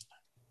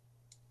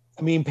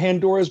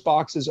Pandora's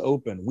box is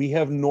open. We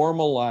have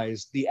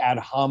normalized the ad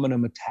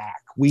hominem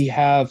attack. We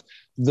have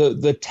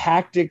the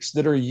tactics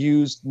that are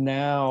used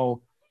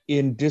now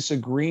in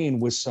disagreeing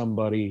with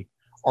somebody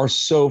are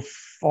so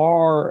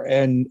far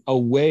and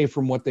away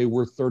from what they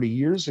were 30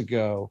 years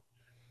ago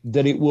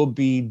that it will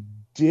be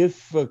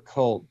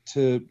difficult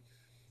to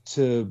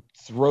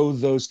throw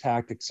those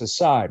tactics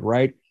aside,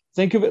 right?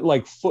 Think of it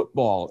like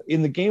football.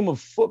 In the game of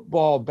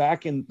football,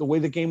 back in the way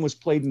the game was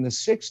played in the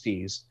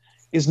 60s,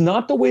 is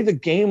not the way the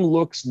game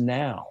looks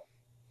now,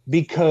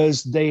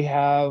 because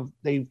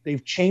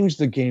they've changed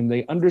the game.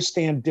 They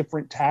understand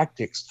different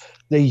tactics.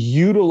 They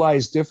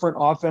utilize different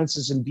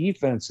offenses and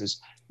defenses.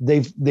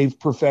 They've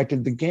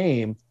perfected the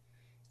game.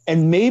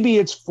 And maybe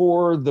it's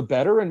for the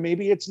better, and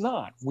maybe it's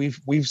not.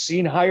 We've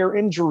seen higher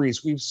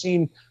injuries. We've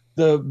seen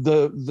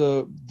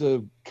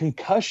the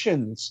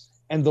concussions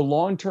and the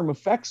long-term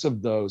effects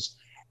of those,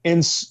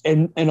 and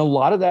a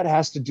lot of that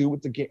has to do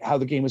with how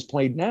the game is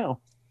played now.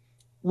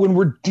 When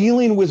we're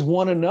dealing with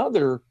one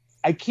another,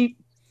 I keep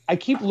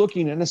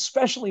looking, and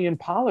especially in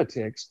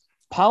politics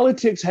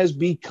has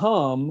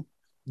become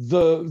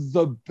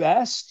the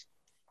best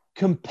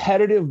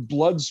competitive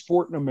blood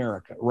sport in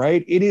America,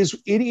 right? It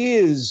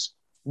is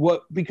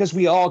what, because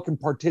we all can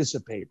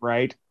participate,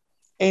 right?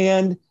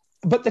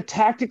 But the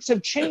tactics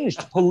have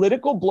changed.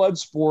 Political blood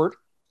sport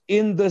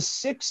in the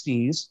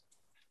 60s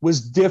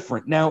was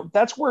different. Now,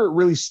 that's where it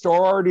really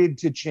started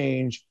to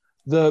change.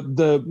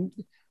 The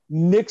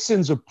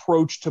Nixon's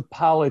approach to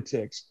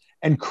politics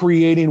and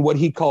creating what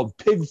he called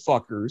pig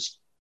fuckers,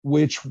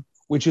 which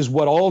is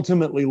what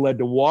ultimately led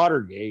to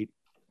Watergate,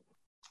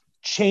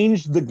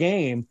 changed the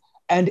game.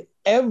 And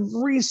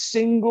every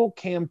single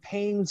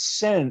campaign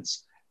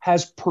since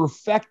has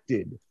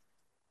perfected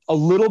a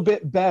little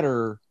bit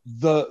better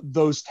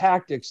those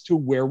tactics to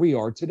where we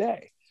are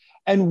today.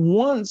 And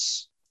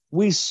once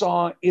we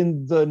saw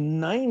in the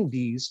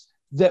 90s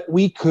that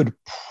we could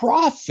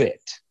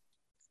profit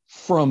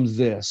from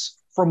this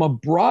from a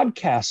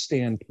broadcast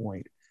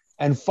standpoint,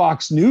 and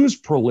Fox News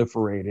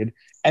proliferated,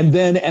 and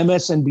then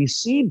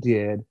MSNBC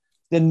did,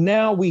 then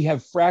now we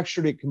have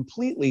fractured it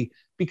completely,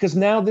 because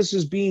now this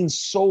is being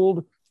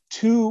sold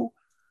to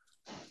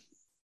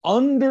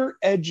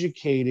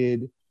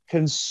undereducated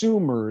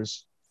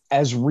consumers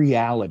as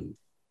reality.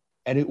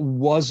 And it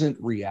wasn't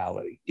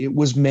reality. It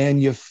was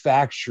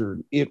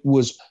manufactured. It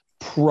was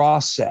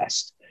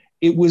processed.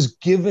 It was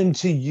given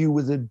to you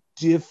with a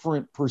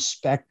different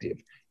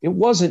perspective. It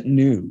wasn't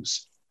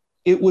news.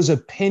 It was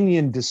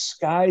opinion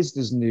disguised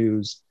as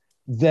news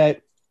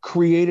that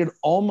created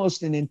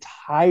almost an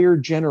entire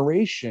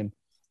generation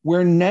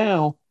where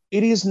now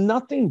it is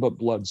nothing but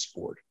blood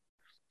sport.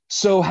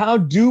 So how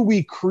do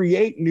we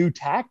create new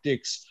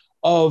tactics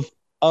of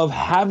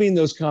having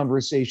those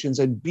conversations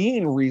and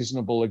being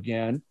reasonable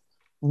again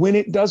when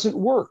it doesn't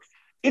work?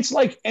 It's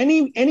like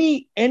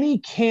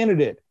any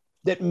candidate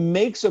that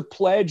makes a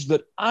pledge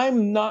that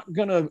I'm not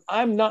gonna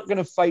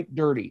fight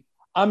dirty.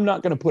 I'm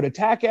not gonna put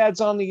attack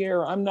ads on the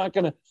air. I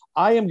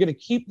am gonna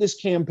keep this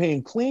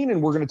campaign clean,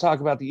 and we're gonna talk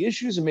about the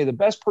issues, and may the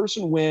best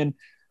person win.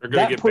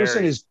 That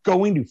person is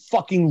going to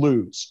fucking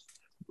lose.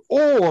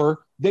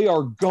 Or they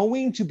are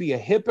going to be a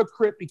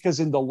hypocrite,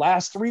 because in the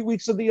last 3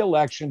 weeks of the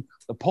election,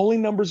 the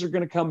polling numbers are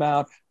going to come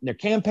out, and their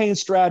campaign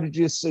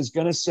strategist is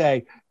going to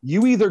say,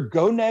 you either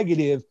go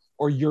negative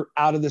or you're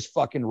out of this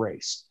fucking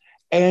race.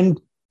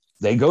 And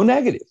they go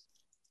negative.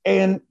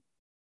 And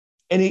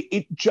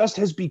it just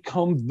has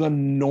become the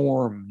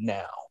norm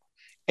now.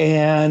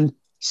 And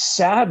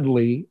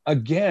sadly,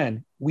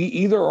 again, we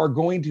either are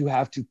going to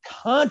have to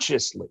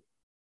consciously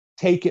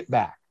take it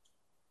back,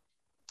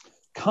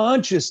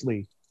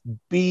 consciously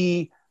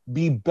be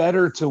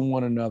better to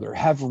one another,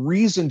 have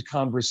reasoned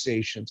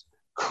conversations,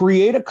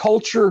 create a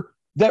culture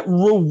that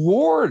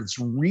rewards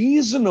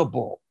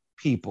reasonable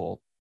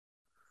people,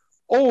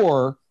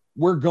 or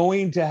we're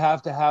going to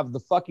have the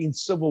fucking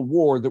civil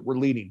war that we're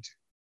leading to.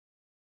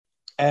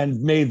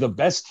 And may the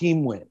best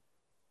team win.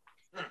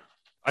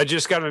 I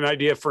just got an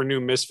idea for a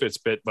new Misfits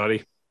bit,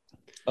 buddy.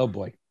 Oh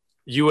boy.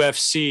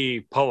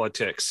 UFC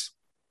politics.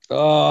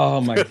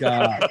 Oh my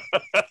God.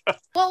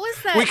 What was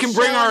that? We can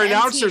bring show our on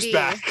announcers MTV?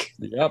 back.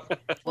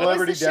 Yep.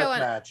 Celebrity Death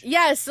Match.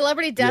 Yeah,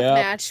 Celebrity Death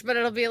Match, but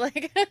it'll be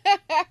like what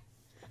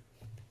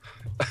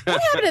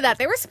happened to that?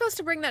 They were supposed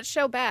to bring that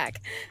show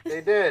back.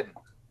 They did,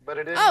 but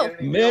it didn't get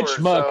any Mitch viewers,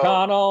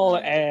 McConnell so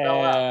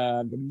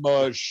and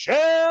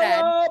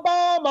Michelle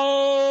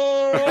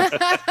Obama.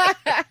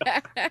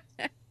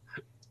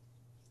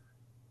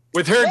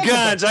 With her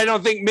guns, I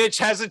don't think Mitch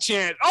has a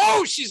chance.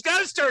 Oh, she's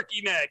got his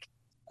turkey neck.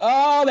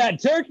 Oh,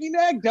 that turkey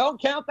neck.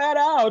 Don't count that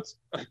out.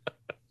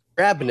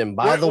 Grabbing him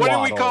by the What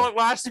waddle. did we call it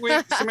last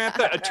week,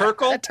 Samantha? A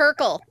turkle? A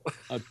turkle.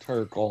 A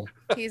turkle.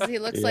 He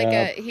looks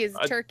like he's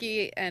a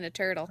turkey and a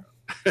turtle.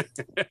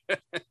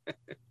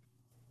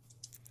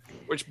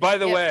 Which, by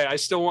the way, I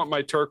still want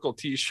my turkle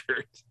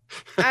T-shirt.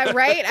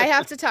 Right? I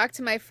have to talk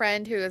to my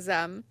friend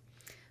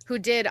who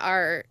did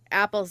our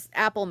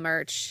Apple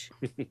merch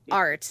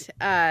art.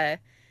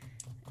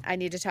 I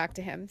need to talk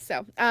to him.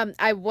 So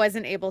I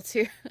wasn't able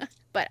to,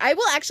 but I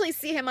will actually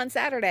see him on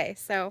Saturday.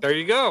 So there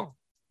you go.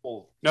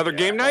 Another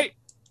game night?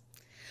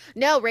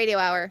 No, Radio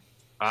Hour.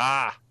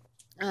 Ah.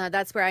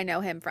 That's where I know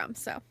him from.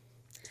 So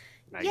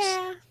nice.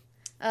 Yeah.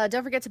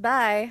 Don't forget to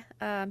buy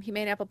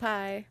Humane Apple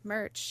Pie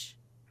merch.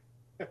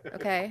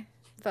 Okay.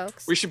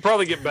 folks. We should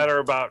probably get better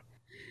about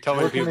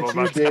telling Looking people at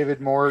you, about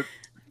David Mort.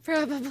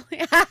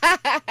 Probably.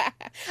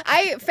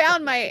 I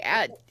found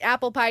my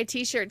apple pie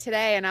T-shirt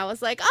today, and I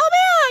was like, "Oh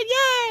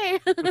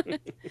man, yay!"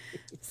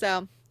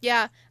 So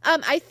yeah,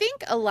 I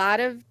think a lot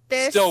of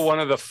this. Still one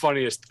of the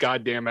funniest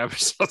goddamn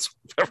episodes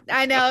we've ever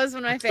I know, it was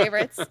one of my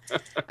favorites.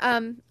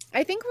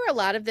 I think where a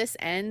lot of this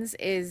ends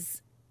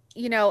is,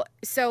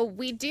 so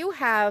we do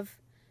have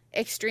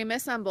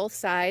extremists on both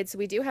sides.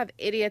 We do have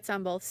idiots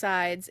on both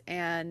sides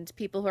and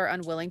people who are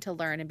unwilling to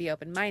learn and be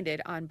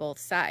open-minded on both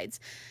sides.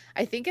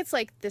 I think it's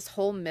like this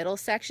whole middle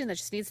section that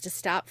just needs to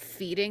stop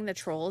feeding the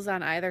trolls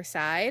on either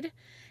side.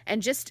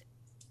 And just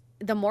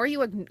the more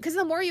you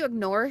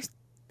ignore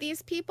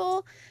these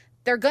people,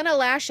 they're going to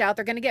lash out,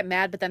 they're going to get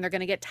mad, but then they're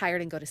going to get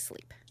tired and go to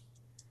sleep.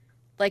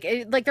 Like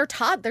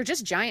they're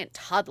just giant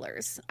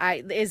toddlers.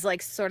 Is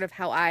like sort of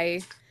how I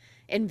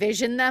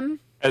envision them.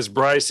 As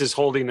Bryce is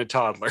holding a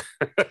toddler.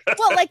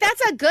 Well, like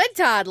that's a good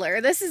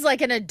toddler. This is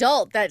like an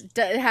adult that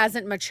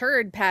hasn't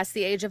matured past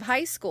the age of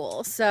high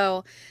school,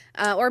 so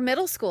or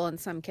middle school in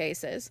some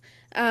cases.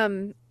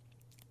 And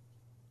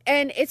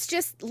it's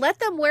just let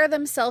them wear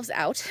themselves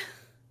out.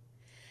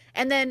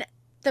 And then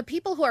the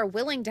people who are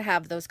willing to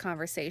have those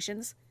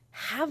conversations,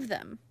 have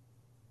them.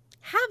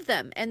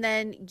 And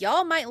then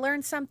y'all might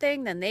learn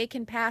something, then they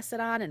can pass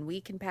it on and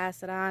we can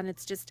pass it on.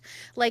 It's just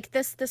like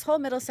this whole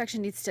middle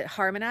section needs to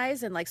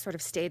harmonize and like sort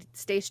of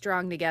stay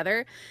strong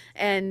together.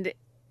 And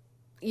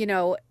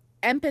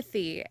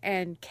empathy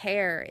and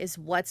care is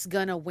what's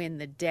gonna win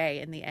the day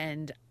in the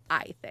end,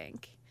 I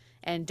think.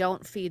 And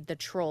don't feed the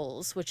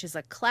trolls, which is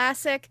a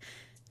classic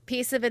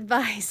piece of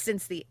advice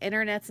since the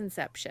internet's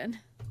inception.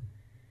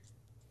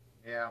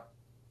 Yeah.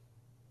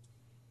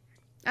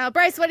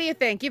 Bryce, what do you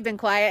think? You've been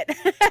quiet.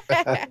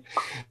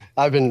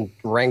 I've been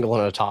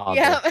wrangling a toddler.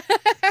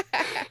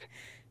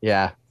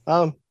 Yeah.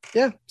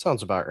 Yeah.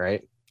 Sounds about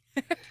right.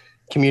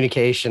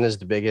 Communication is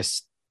the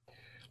biggest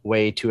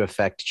way to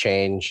affect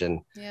change.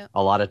 And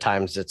a lot of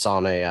times it's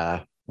on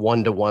a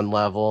one-to-one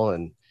level,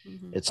 and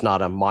it's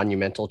not a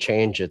monumental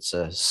change. It's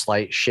a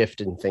slight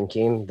shift in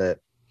thinking that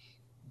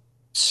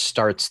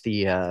starts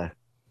the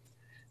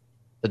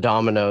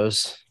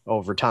dominoes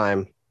over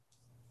time.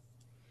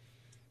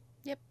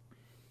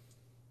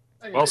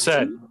 Well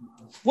said.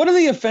 What are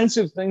the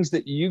offensive things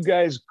that you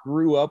guys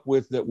grew up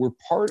with that were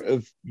part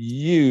of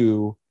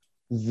you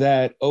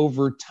that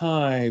over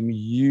time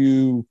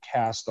you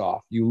cast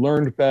off? You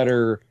learned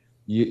better,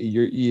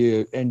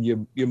 you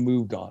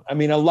moved on. I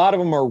mean, a lot of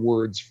them are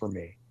words for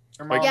me.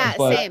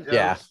 Same.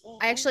 Yeah.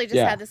 I actually just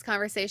had this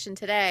conversation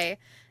today.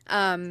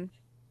 I'm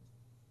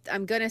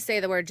going to say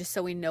the word just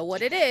so we know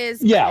what it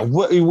is. Yeah,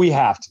 we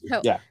have to.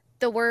 So, yeah.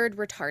 The word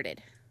retarded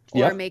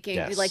or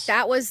making like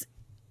that was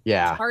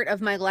part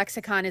of my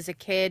lexicon as a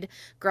kid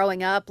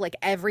growing up. Like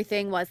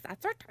everything was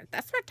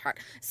that's retarded.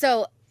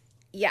 So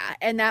yeah,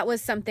 and that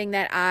was something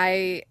that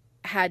I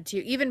had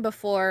to, even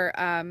before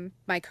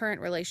my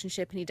current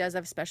relationship, and he does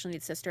have a special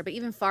needs sister, but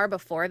even far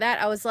before that,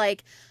 I was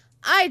like,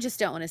 I just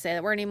don't want to say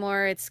that word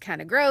anymore. It's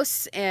kind of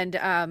gross,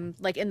 and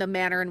like in the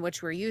manner in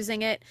which we're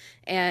using it,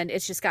 and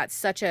it's just got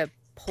such a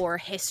poor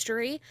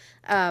history.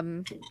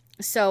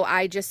 So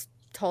I just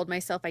told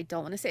myself I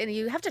don't want to say it. And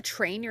you have to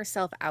train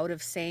yourself out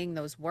of saying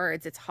those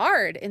words. It's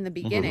hard in the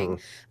beginning,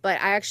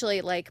 but I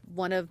actually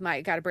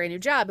got a brand new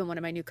job, and one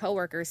of my new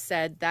coworkers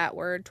said that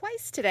word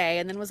twice today,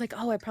 and then was like,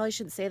 oh, I probably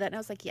shouldn't say that. And I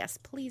was like, yes,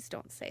 please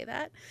don't say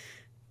that.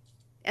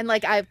 And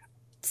like, I've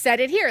said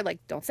it here, like,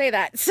 don't say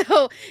that.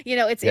 So,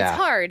 it's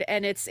hard,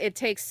 and it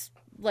takes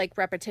like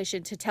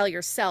repetition to tell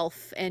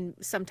yourself and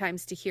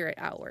sometimes to hear it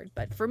outward.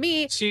 But for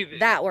me,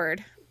 that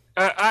word.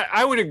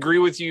 I would agree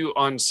with you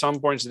on some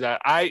points of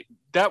that.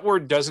 That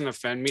word doesn't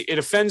offend me. It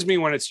offends me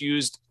when it's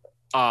used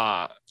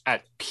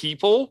at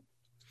people,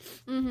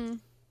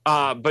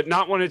 but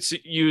not when it's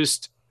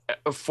used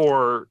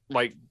for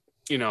like,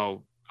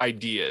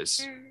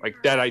 ideas. Like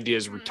that idea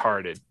is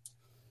retarded.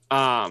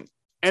 And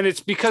it's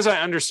because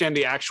I understand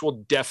the actual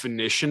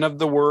definition of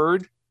the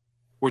word,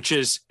 which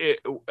is,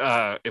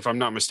 if I'm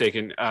not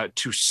mistaken,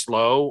 to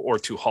slow or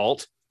to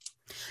halt.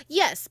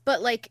 Yes,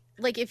 but like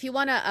if you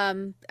want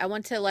to, I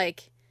want to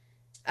like,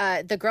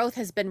 the growth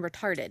has been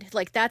retarded.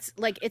 Like that's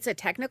like, it's a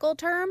technical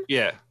term.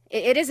 Yeah.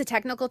 It is a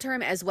technical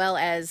term as well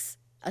as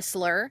a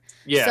slur.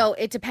 Yeah. So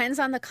it depends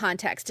on the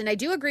context. And I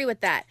do agree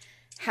with that.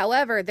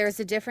 However, there's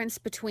a difference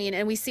between,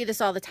 and we see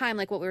this all the time,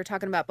 like what we were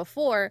talking about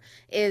before,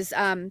 is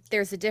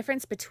there's a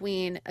difference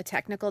between a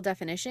technical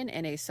definition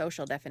and a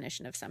social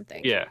definition of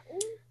something. Yeah.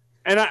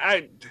 And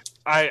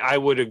I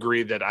would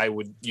agree that I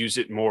would use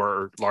it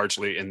more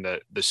largely in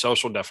the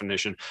social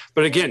definition,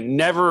 but again,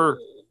 never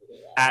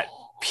at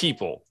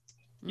people,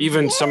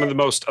 even some of the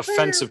most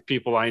offensive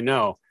people I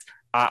know.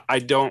 I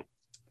don't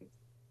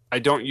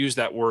use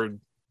that word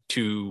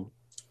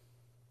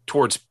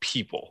towards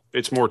people.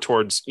 It's more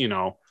towards,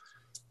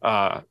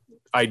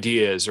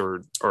 ideas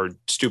or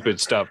stupid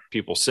stuff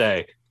people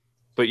say.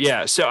 But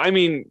yeah, so I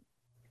mean,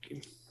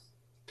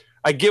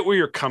 I get where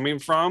you're coming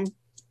from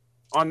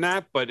on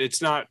that, but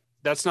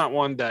that's not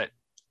one that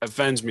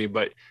offends me.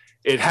 But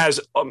it has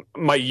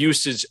my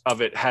usage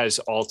of it has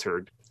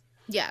altered.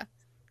 Yeah.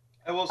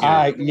 I will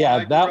say,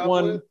 yeah, that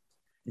one.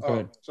 Go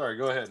ahead. Sorry,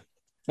 go ahead.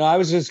 No, I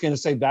was just going to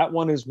say that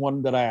one is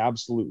one that I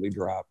absolutely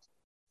dropped.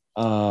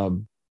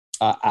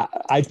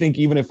 I think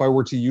even if I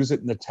were to use it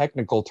in the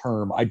technical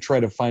term, I'd try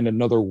to find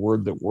another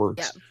word that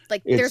works. Yeah,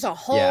 like there's a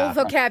whole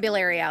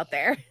vocabulary out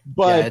there.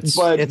 But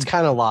it's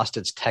kind of lost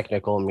its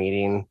technical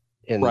meaning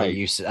in the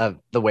use of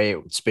the way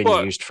it's been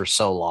used for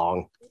so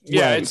long.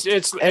 Yeah, it's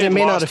and it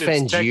may not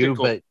offend you,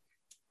 but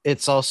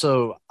it's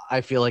also,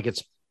 I feel like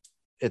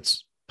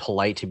it's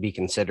polite to be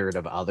considerate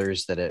of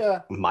others that it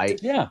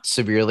might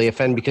severely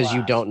offend, because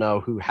you don't know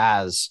who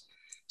has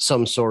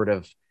some sort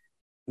of,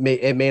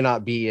 it may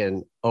not be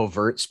an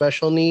overt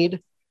special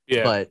need,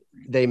 but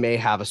they may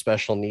have a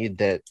special need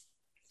that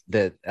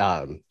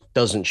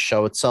doesn't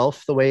show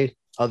itself the way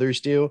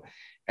others do,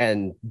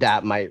 and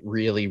that might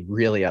really,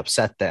 really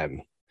upset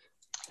them.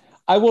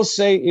 I will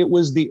say it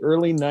was the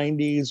early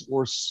 90s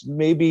or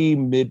maybe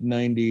mid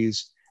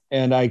 90s,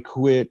 and I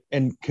quit,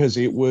 and because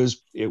it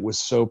was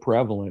so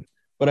prevalent,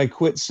 but I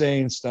quit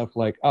saying stuff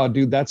like, "Oh,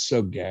 dude, that's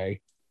so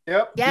gay."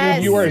 Yep.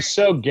 Yes. You are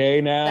so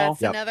gay now.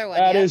 That's another one.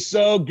 That is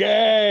so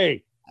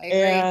gay. I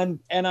agree.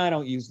 And I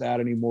don't use that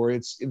anymore.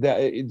 It's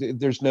that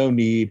there's no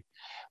need.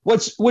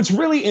 What's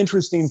really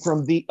interesting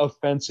from the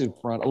offensive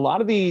front, a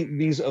lot of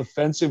these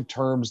offensive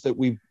terms that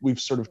we've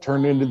sort of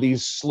turned into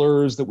these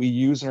slurs that we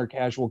use in our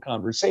casual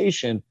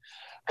conversation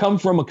come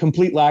from a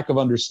complete lack of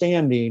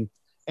understanding,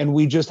 and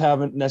we just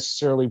haven't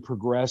necessarily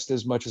progressed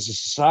as much as a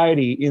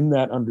society in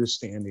that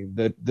understanding.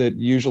 That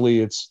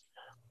usually it's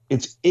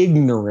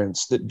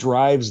ignorance that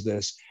drives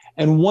this.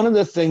 And one of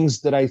the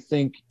things that I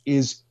think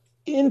is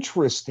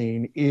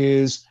interesting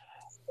is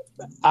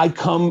I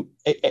come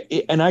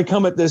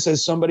at this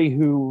as somebody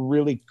who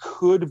really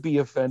could be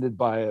offended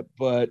by it,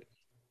 but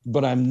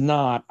I'm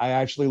not. I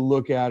actually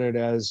look at it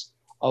as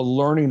a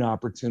learning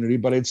opportunity,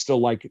 but I'd still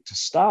like it to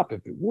stop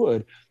if it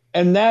would.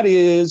 And that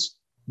is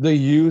the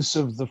use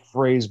of the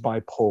phrase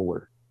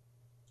bipolar.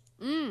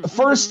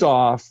 First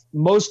off,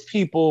 most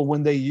people,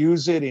 when they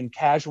use it in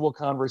casual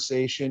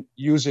conversation,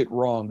 use it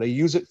wrong. They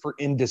use it for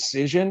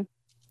indecision.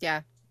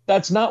 Yeah.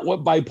 That's not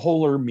what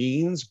bipolar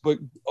means, but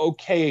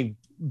okay,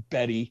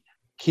 Betty,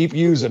 keep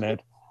using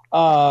it.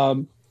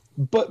 But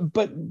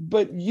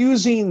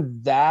using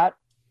that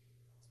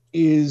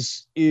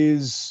is I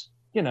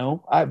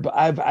have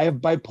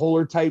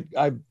bipolar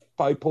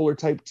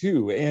type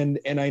 2,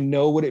 and I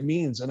know what it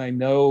means, and I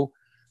know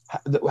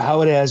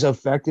how it has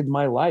affected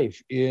my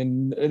life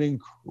in an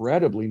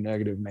incredibly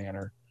negative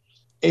manner.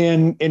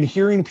 And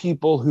hearing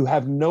people who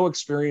have no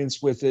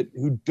experience with it,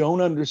 who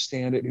don't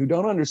understand it, who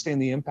don't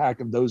understand the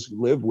impact of those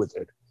who live with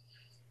it,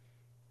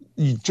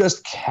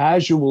 just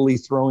casually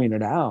throwing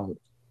it out.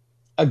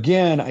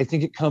 Again, I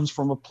think it comes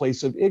from a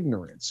place of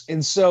ignorance.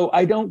 And so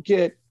I don't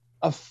get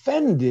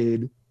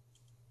offended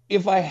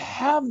if I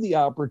have the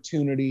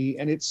opportunity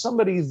and it's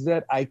somebody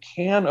that I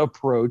can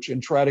approach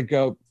and try to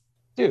go,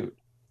 dude,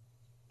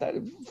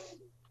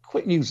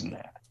 quit using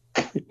that.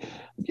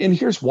 And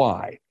here's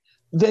why.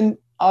 Then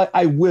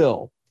I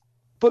will.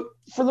 But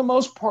for the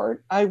most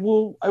part, I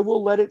will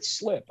let it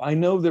slip. I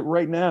know that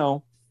right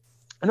now,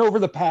 and over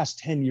the past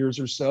 10 years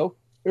or so,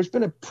 there's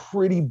been a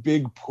pretty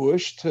big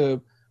push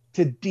to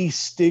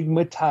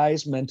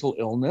destigmatize mental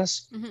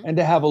illness and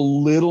to have a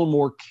little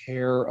more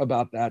care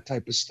about that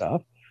type of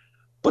stuff.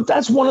 But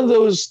that's one of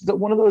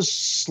those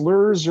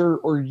slurs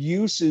or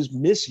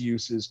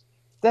misuses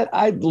that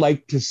I'd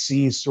like to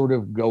see sort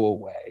of go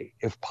away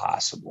if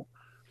possible.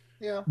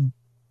 Yeah.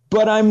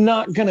 But I'm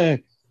not gonna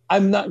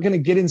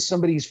get in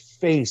somebody's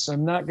face.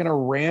 I'm not gonna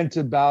rant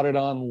about it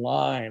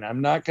online.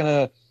 I'm not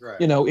gonna,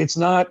 it's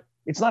not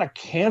a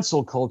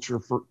cancel culture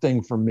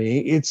thing for me.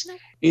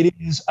 It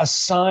is a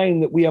sign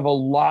that we have a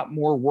lot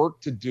more work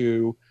to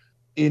do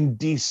in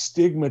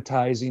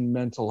destigmatizing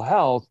mental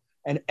health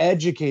and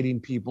educating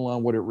people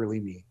on what it really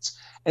means.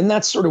 And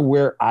that's sort of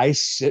where I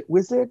sit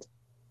with it.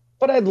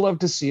 But I'd love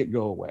to see it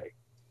go away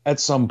at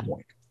some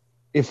point,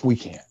 if we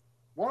can.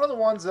 One of the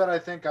ones that I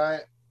think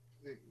I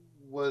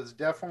was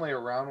definitely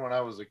around when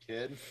I was a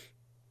kid,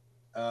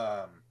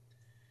 and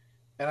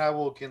I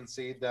will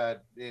concede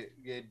that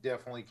it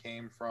definitely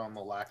came from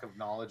a lack of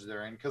knowledge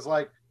therein. Because,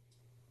 like,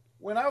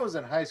 when I was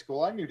in high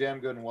school, I knew damn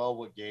good and well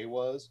what gay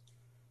was.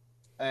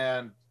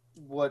 And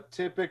what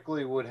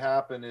typically would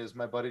happen is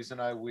my buddies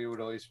and we would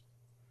always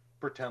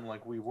pretend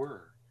like we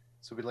were.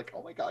 So we'd be like,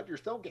 oh my God, you're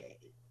so gay.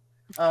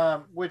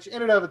 Which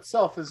in and of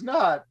itself is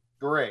not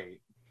great,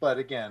 but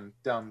again,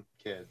 dumb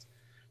kids.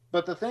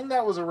 But the thing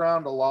that was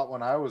around a lot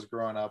when I was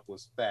growing up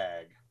was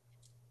fag.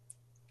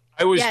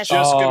 I was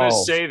just going to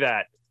say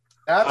that.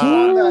 That's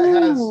one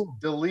that has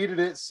deleted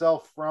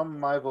itself from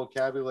my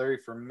vocabulary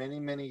for many,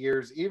 many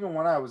years. Even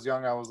when I was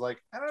young, I was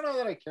like, I don't know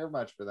that I care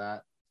much for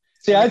that.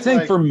 See, I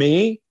think for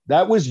me,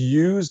 that was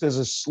used as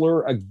a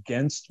slur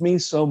against me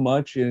so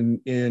much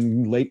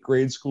in late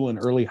grade school and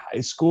early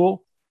high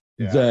school,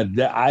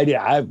 that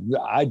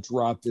I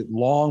dropped it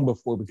long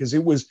before because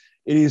it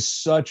is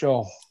such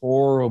a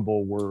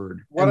horrible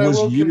word. What I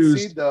will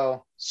concede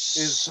though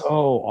is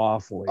so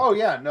awfully. Oh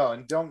yeah, no,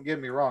 and don't get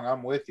me wrong,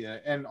 I'm with you.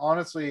 And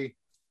honestly,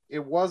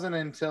 it wasn't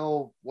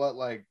until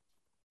like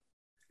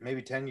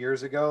maybe 10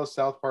 years ago,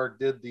 South Park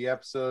did the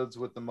episodes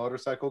with the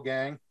motorcycle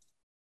gang.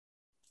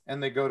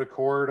 And they go to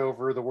court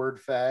over the word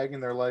fag,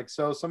 and they're like,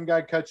 so some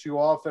guy cuts you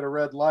off at a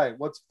red light.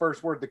 What's the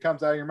first word that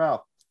comes out of your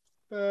mouth?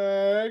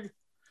 Fag.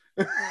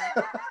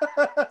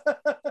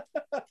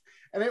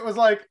 And it was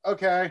like,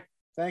 okay,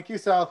 thank you,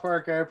 South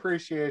Park. I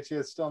appreciate you.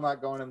 It's still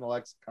not going in the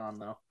lexicon,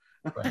 though.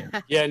 Right.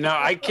 Yeah, no,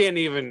 I can't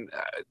even,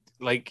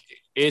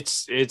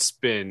 it's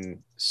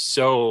been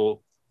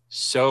so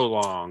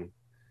long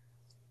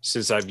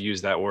since I've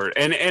used that word.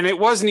 And it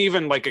wasn't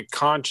even like a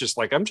conscious,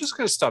 like, I'm just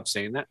going to stop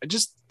saying that. I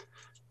just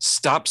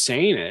stop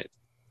saying it.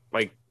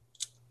 Like,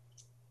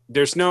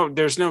 there's no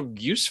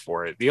use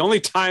for it. The only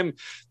time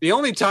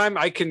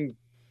I can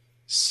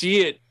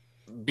see it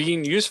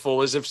being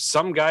useful is if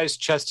some guy's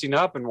chesting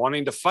up and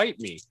wanting to fight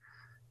me,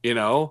 And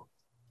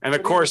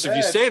of course, if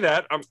you say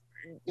that,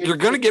 you're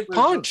going to get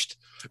punched.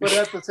 But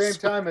at the same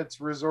time,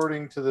 it's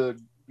resorting to the,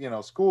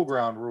 school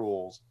ground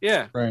rules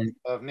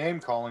of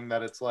name calling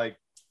that it's like,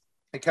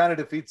 it kind of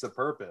defeats the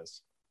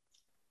purpose.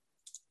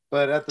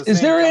 But at the same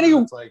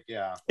time, it's like,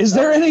 yeah. Is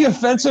there any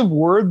offensive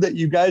word that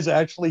you guys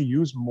actually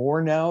use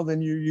more now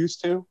than you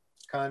used to?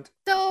 Cunt.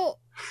 So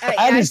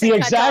that is the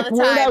exact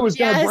word I was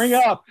going to bring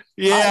up.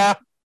 Yeah.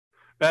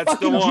 That's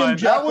the one.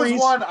 That was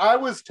one I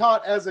was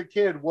taught as a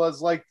kid,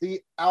 was like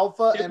the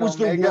alpha and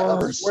omega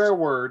of swear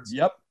words.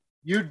 Yep.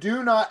 You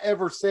do not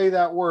ever say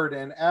that word.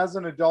 And as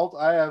an adult,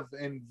 I have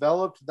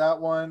enveloped that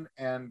one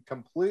and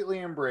completely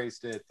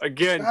embraced it.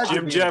 Again,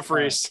 Jim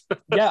Jeffries.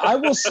 Yeah, I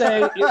will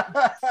say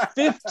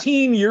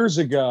 15 years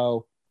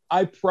ago,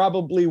 I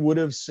probably would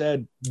have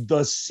said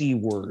the C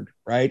word,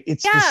 right?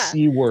 It's the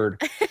C word.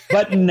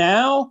 But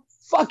now,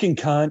 fucking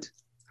cunt.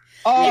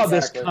 Oh,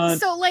 this cunt.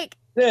 So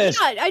this.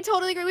 Yeah, I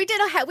totally agree. We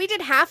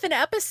did half an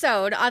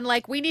episode on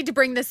we need to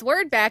bring this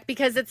word back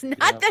because it's not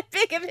that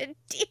big of a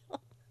deal.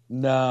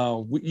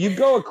 No, you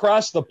go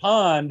across the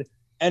pond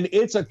and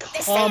it's a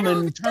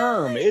common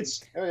term.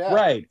 It's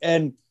right.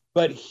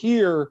 But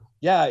here,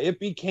 it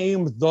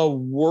became the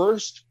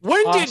worst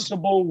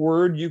possible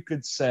word you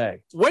could say.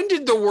 When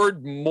did the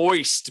word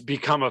moist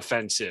become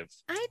offensive?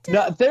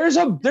 No, there's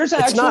actually,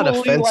 it's not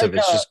offensive,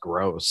 it's just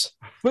gross.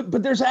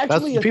 But there's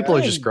actually people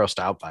are just grossed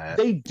out by it.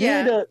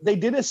 They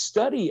did a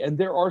study, and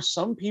there are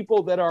some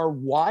people that are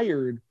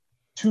wired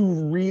to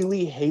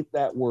really hate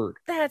that word.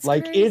 That's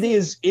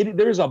crazy.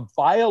 There's a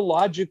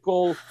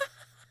biological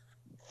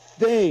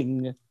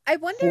thing. I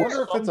wonder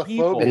if it's a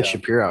phobia. Ben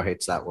Shapiro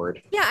hates that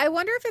word. Yeah, I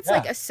wonder if it's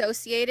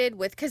associated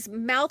with, because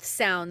mouth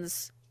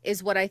sounds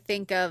is what I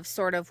think of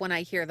sort of when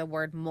I hear the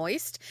word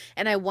moist,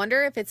 and I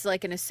wonder if it's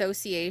like an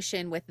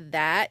association with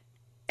that,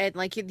 and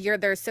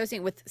they're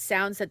associating with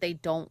sounds that they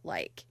don't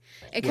like,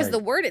 because the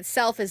word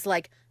itself is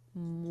like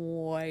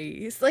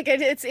moist,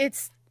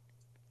 it's.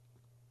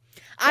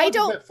 I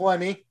don't.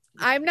 Funny.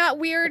 I'm not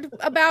weird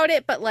about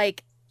it, but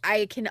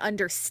I can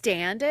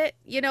understand it.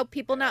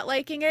 People not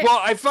liking it.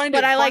 Well, I find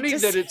it funny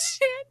that it's.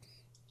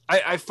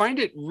 I find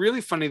it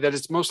really funny that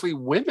it's mostly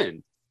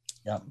women.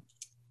 Yeah.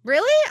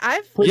 Really?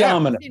 I've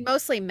seen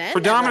mostly men.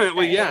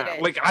 Predominantly, yeah.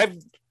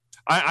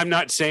 I'm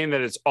not saying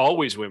that it's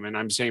always women.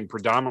 I'm saying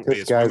predominantly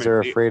it's guys women. Are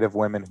afraid of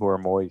women who are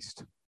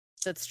moist.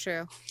 That's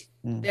true.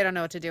 They don't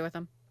know what to do with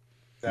them.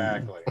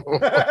 Exactly.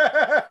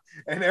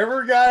 And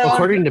every guy,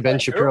 according to Ben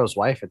Shapiro's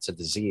wife, it's a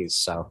disease.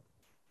 So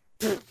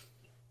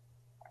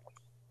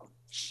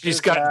she's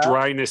got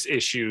dryness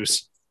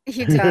issues.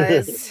 He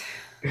does.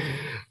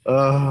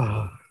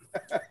 Oh,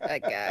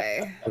 that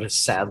guy. What a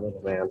sad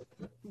little man.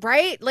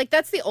 Right?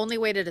 That's the only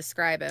way to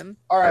describe him.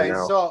 All right.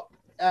 So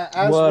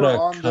as we're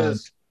on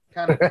this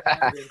kind of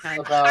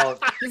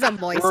about he's a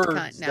moist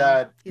cunt now.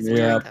 That he's a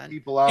cunt.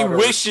 People out he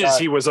wishes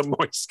he was a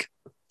moist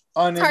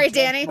cunt. Sorry,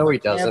 Danny. No, he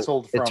doesn't.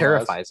 It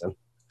terrifies him.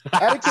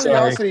 Out of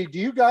curiosity, do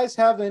you guys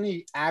have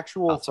any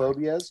actual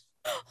phobias?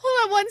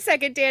 Hold on one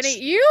second,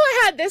 Danny. You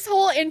had this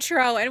whole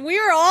intro, and we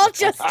were all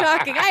just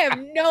talking. I have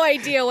no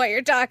idea what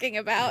you're talking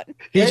about.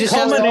 He just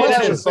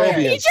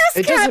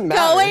kept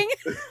going.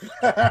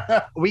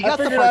 We got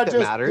the part that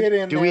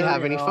mattered. Do we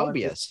have any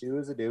phobias? Do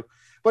as I do.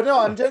 But no,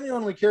 I'm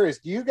genuinely curious.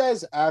 Do you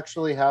guys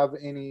actually have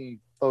any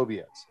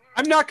phobias?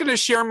 I'm not going to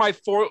share my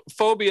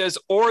phobias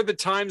or the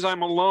times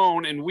I'm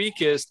alone and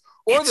weakest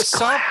or the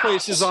soft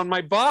places on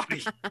my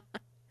body.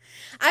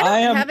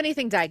 I don't have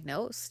anything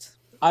diagnosed.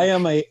 I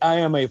am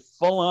a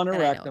full-on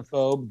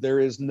arachnophobe. There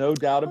is no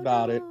doubt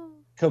about it.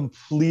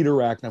 Complete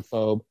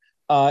arachnophobe.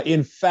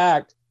 In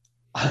fact,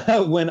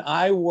 when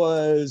I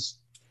was,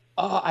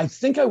 I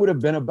think I would have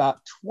been about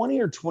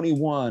 20 or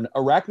 21,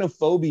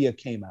 Arachnophobia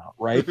came out,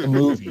 right? The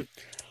movie.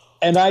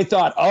 And I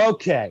thought,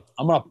 okay,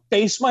 I'm going to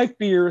face my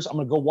fears. I'm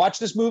going to go watch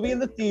this movie in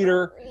the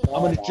theater.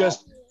 I'm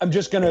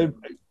just going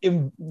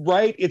to,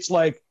 right? It's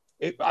like,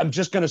 I'm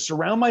just going to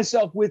surround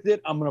myself with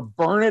it. I'm going to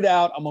burn it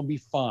out. I'm going to be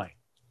fine.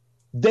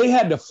 They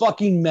had to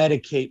fucking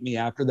medicate me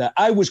after that.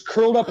 I was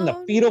curled up in the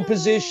fetal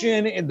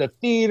position in the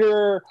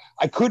theater.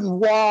 I couldn't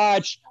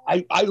watch.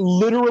 I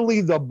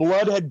literally, the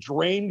blood had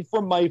drained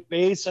from my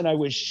face and I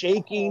was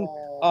shaking.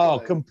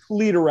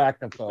 Complete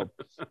arachnophobe.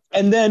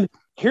 And then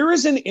here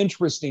is an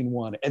interesting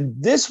one. And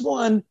this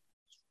one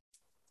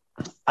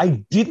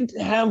I didn't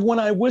have when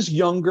I was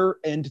younger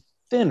and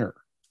thinner.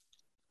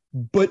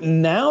 But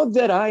now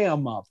that I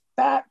am a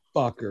fat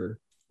fucker,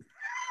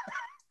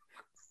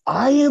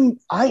 I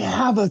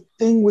have a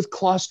thing with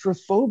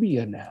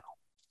claustrophobia now.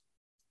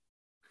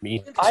 Me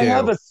too. I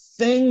have a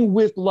thing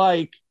with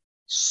like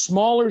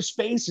smaller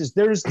spaces.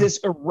 There's this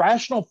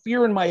irrational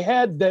fear in my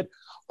head that,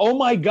 oh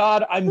my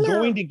God, I'm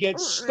going to get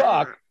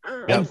stuck.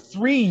 And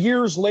 3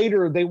 years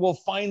later, they will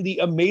find the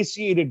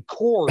emaciated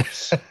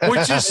corpse.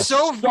 Which is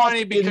so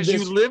funny because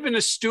you live in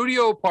a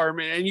studio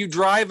apartment and you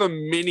drive a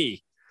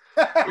Mini.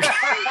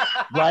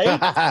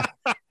 Right?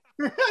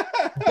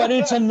 But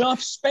it's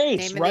enough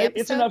space, right?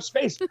 It's enough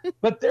space.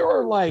 But there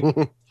are like,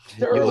 you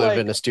live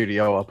in a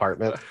studio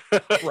apartment,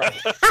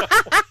 right?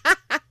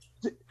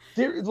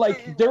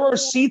 There are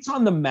seats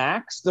on the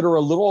Max that are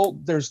a little.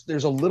 There's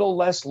a little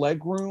less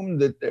leg room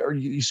that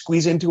you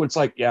squeeze into. It's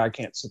like, yeah, I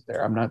can't sit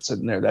there. I'm not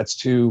sitting there. That's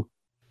too.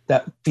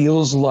 That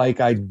feels like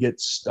I'd get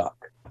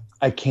stuck.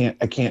 I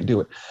can't do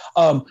it.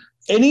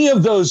 Any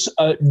of those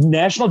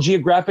National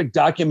Geographic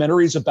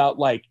documentaries about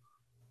like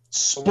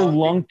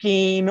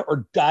spelunking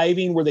or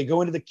diving where they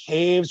go into the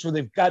caves where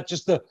they've got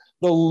just the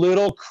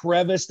little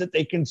crevice that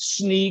they can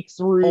sneak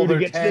through pull to their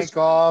get tank to this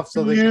off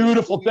so they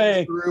beautiful can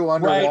thing through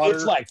underwater. Right?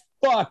 It's like,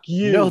 fuck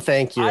you. No,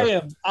 thank you.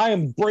 I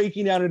am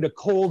breaking out into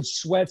cold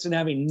sweats and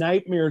having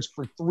nightmares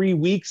for 3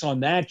 weeks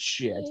on that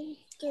shit.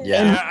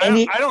 Yeah,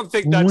 I don't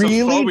think that's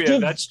a phobia.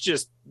 That's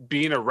just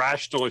being a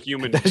rational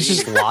human being. That's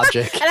just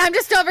logic. And I'm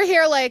just over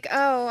here like,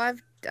 oh,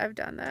 I've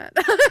done that.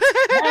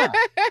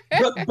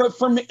 but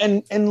for me,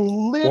 and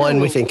literally,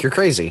 one, we think you're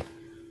crazy.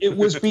 It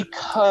was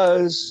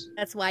because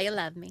that's why you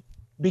love me.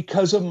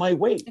 Because of my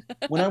weight.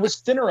 When I was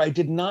thinner, I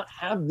did not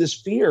have this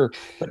fear.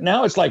 But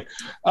now it's like,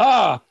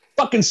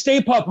 fucking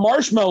Stay Puft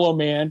Marshmallow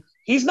Man.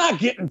 He's not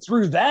getting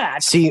through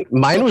that. See,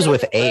 mine was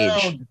with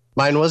age.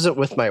 Mine wasn't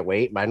with my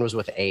weight. Mine was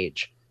with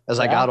age. As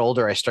I got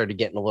older, I started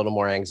getting a little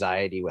more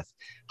anxiety with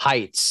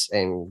heights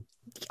and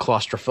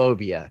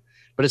claustrophobia.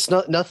 But it's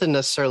not nothing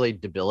necessarily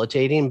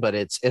debilitating, but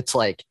it's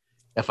like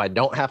if I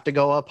don't have to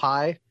go up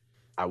high,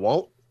 I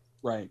won't.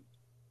 Right.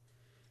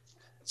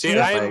 See,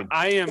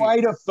 I am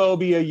quite a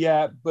phobia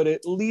yet, but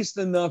at least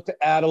enough to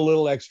add a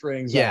little extra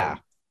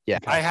anxiety. Yeah.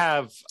 I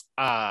have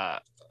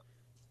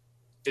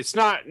it's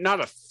not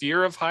a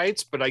fear of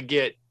heights, but I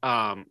get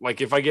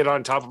like if I get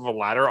on top of a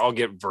ladder, I'll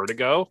get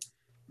vertigo.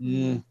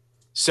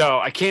 So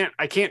I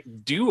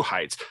can't do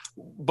heights.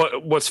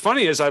 But what's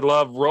funny is I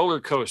love roller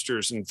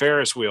coasters and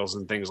Ferris wheels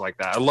and things like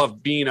that. I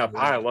love being up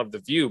high. I love the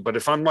view. But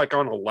if I'm like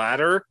on a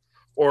ladder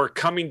or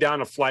coming down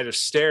a flight of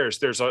stairs,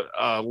 there's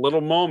a little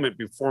moment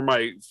before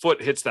my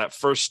foot hits that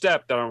first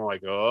step that I'm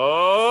like,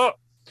 oh.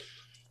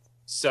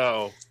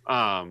 So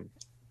I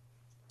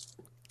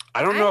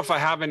don't know if I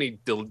have any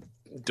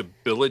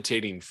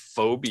debilitating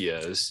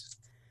phobias.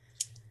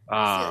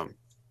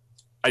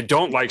 I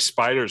don't like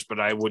spiders, but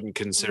I wouldn't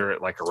consider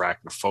it like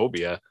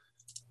arachnophobia.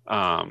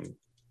 I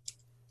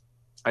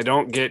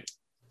don't get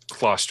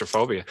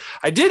claustrophobia.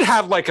 I did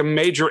have like a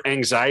major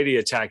anxiety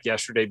attack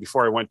yesterday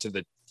before I went to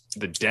the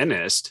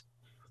dentist,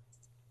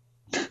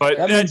 but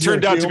that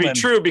turned out to be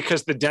true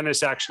because the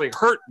dentist actually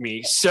hurt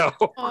me. So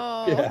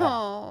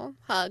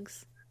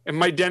hugs. And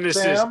my dentist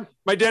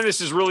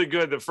is really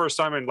good. The first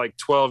time in like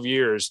 12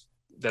 years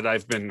that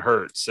I've been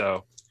hurt.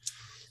 So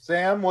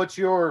Sam, what's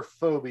your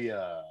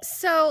phobia?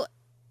 So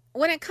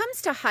when it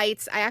comes to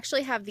heights, I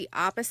actually have the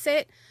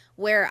opposite,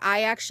 where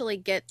I actually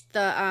get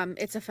the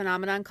it's a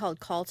phenomenon called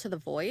call to the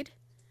void,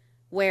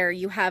 where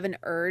you have an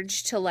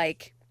urge to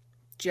like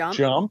jump.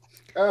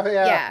 Oh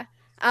yeah.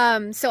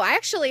 So I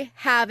actually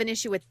have an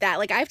issue with that.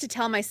 Like I have to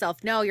tell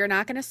myself, no, you're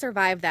not going to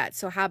survive that.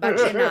 So how about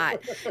you not?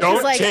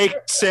 Don't take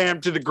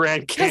Sam to the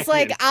Grand Canyon. Because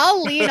like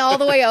I'll lean all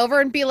the way over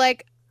and be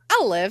like,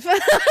 I'll live,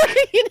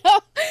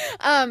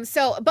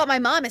 but my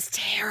mom is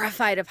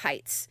terrified of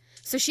heights.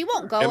 So she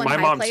won't go in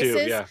high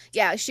places. Too,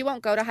 yeah, she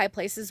won't go to high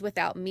places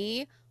without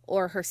me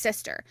or her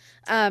sister.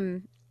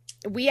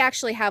 We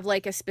actually have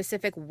like a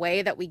specific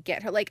way that we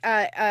get her. Like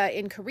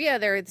in Korea,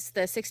 there's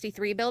the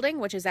 63 building,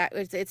 which is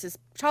it's this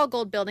tall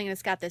gold building, and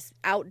it's got this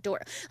outdoor.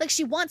 Like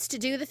she wants to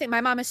do the thing.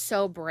 My mom is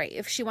so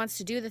brave. She wants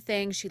to do the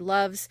thing. She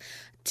loves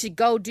to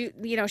go do.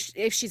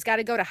 If she's got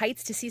to go to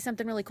heights to see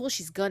something really cool,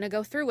 she's gonna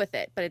go through with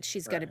it. But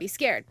she's gonna be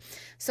scared.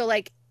 So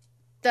like.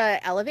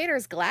 The elevator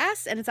is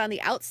glass and it's on the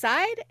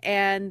outside,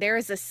 and there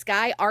is a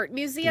sky art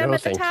museum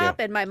at the top,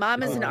 and my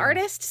mom is an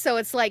artist, so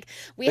it's like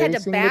we had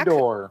to back the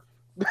door.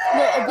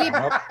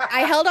 Well,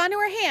 I held onto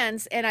her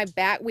hands and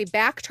we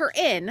backed her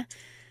in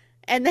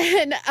And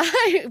then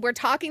we're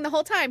talking the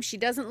whole time. She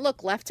doesn't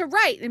look left to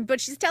right,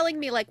 but she's telling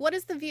me like, "What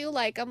is the view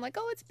like?" I'm like,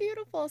 "Oh, it's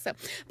beautiful." So,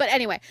 but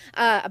anyway,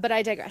 but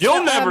I digress.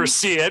 You'll never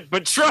see it,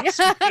 but trust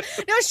me.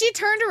 No, she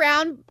turned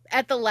around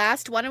at the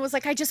last one and was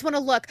like, "I just want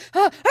to look,"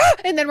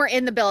 and then we're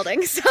in the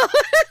building. So,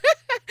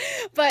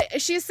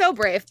 but she's so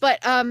brave.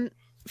 But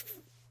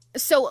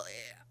so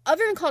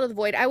other than Call to the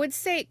Void, I would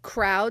say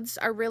crowds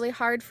are really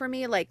hard for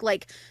me.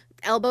 Like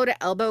elbow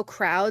to elbow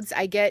crowds,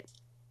 I get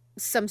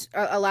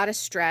a lot of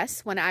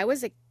stress. When I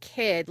was a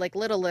kid, like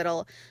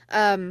little,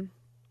 I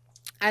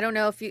don't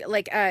know if you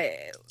like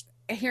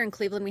here in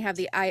Cleveland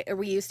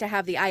we used to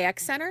have the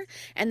IX Center,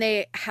 and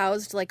they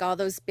housed like all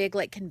those big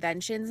like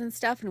conventions and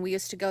stuff, and we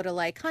used to go to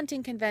like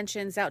hunting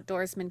conventions,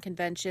 outdoorsman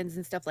conventions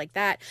and stuff like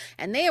that,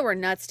 and they were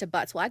nuts to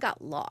butts. Well, I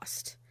got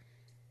lost.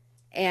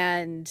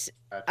 And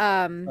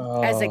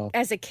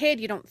as a kid,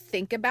 you don't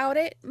think about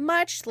it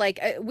much. Like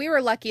we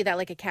were lucky that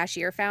like a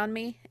cashier found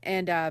me,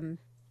 and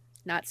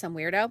not some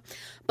weirdo.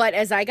 But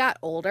as I got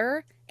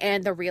older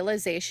and the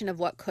realization of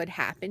what could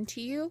happen to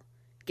you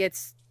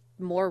gets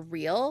more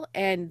real,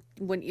 and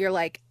when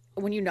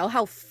you know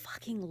how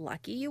fucking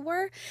lucky you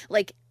were,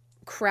 like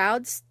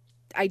crowds,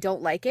 I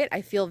don't like it.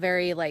 I feel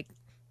very like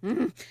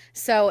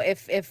so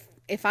if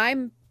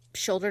I'm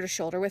shoulder to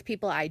shoulder with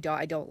people, I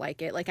don't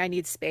like it. Like I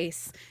need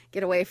space.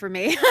 Get away from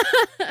me.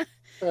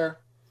 Fair.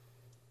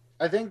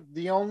 I think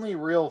the only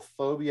real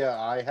phobia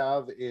I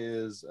have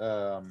is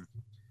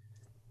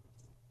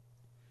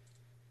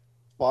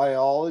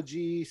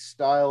biology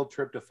style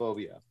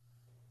tryptophobia.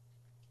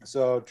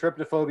 So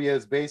tryptophobia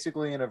is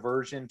basically an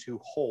aversion to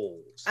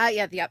holes.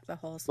 The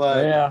holes.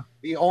 But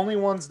the only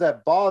ones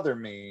that bother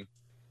me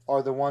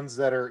are the ones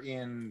that are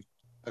in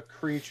a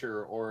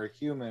creature or a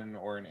human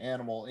or an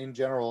animal in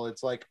general.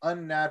 It's like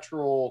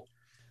unnatural.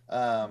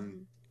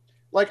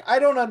 Like I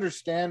don't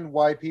understand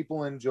why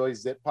people enjoy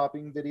zip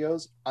popping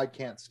videos. I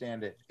can't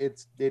stand it.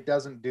 It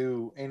doesn't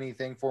do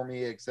anything for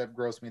me except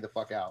gross me the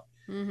fuck out.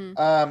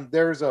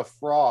 There's a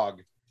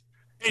frog.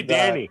 Hey,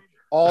 Danny.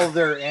 All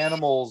their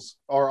animals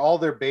or all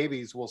their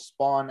babies will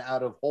spawn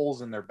out of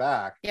holes in their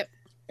back. Yep.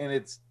 And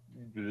it's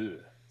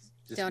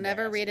don't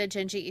ever read a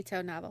Junji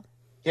Ito novel.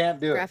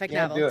 Can't do it. Graphic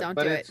Can't novel. do it. Don't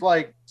but do it's it.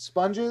 like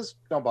sponges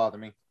don't bother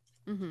me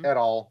at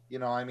all. You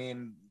know, I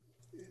mean,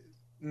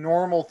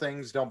 normal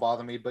things don't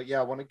bother me. But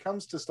yeah, when it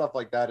comes to stuff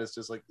like that, it's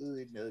just like,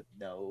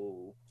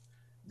 no.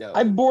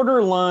 I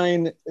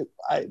borderline.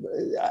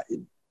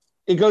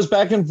 It goes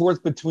back and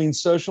forth between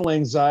social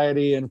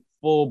anxiety and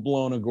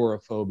full-blown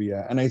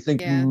agoraphobia, and I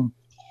think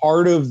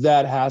part of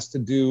that has to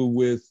do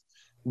with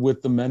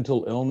the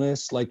mental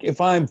illness. Like if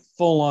I'm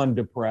full-on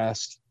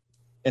depressed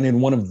and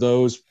in one of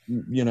those,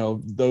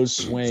 those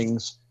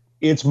swings,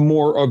 it's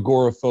more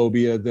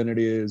agoraphobia than it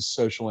is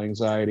social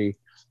anxiety.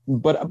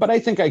 But I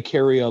think I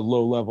carry a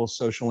low-level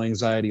social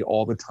anxiety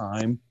all the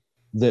time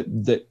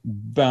that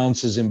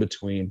bounces in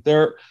between.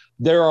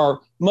 There are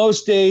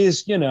most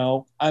days,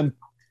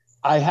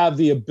 I have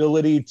the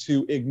ability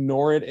to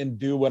ignore it and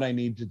do what I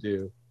need to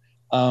do.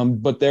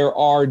 But there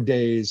are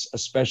days,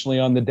 especially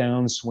on the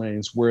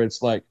downswings, where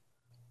it's like,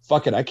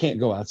 fuck it, I can't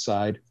go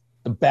outside.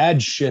 The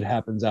bad shit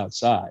happens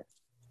outside.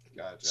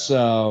 Gotcha.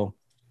 So,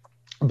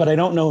 but I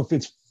don't know if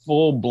it's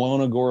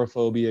full-blown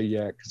agoraphobia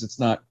yet, because it's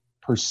not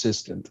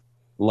persistent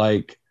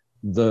like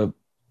the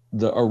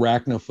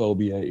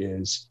arachnophobia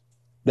is.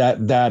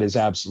 That is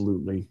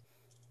absolutely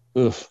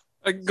ugh.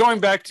 Going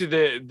back to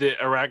the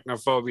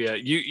arachnophobia,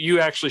 you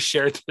actually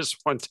shared this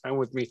one time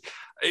with me.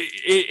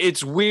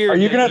 It's weird. Are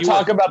you going to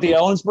talk about the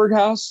Ellensburg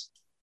house?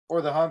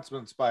 Or the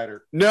huntsman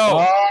spider?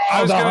 No.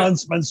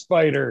 Huntsman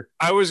spider.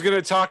 I was going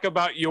to talk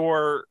about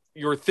your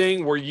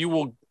thing where you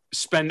will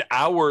spend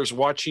hours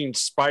watching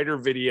spider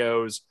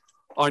videos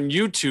on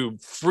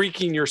YouTube,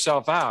 freaking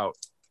yourself out.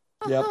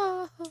 Yep.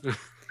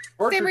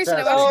 Same reason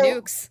I watch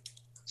nukes.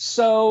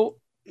 So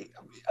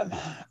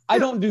I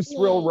don't do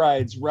thrill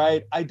rides,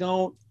 right? I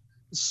don't.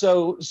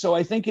 So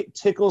I think it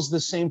tickles the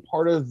same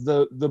part of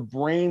the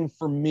brain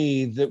for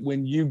me that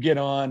when you get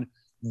on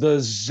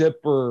the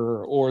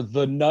zipper or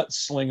the Nut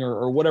Slinger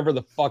or whatever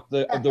the fuck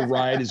the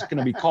ride is going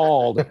to be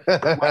called.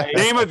 Right?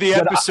 Name of the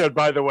episode,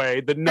 by the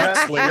way, the Nut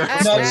Slinger.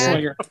 Nut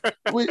Slinger.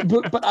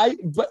 But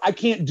I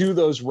can't do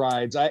those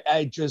rides.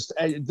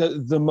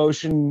 The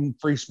motion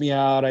freaks me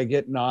out. I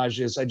get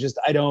nauseous. I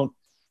don't.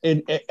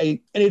 And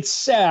it's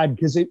sad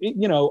because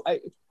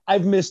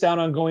I've missed out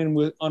on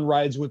going on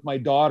rides with my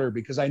daughter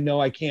because I know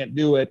I can't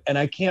do it, and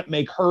I can't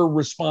make her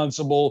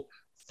responsible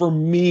for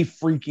me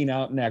freaking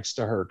out next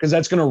to her because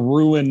that's going to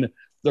ruin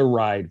the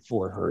ride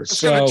for her.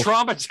 It's going to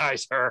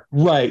traumatize her.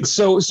 Right.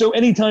 So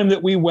anytime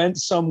that we went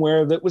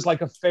somewhere that was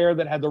like a fair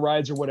that had the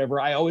rides or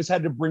whatever, I always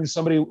had to bring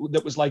somebody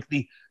that was like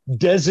the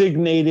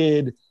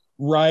designated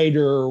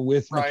rider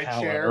with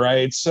McCallum,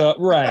 right?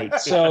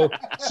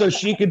 So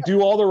she could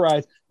do all the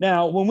rides.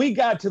 Now, when we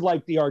got to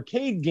like the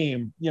arcade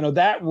game,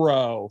 that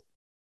row,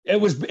 it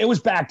was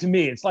back to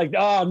me. It's like,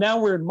 oh, now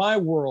we're in my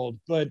world,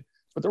 but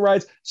the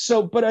rides.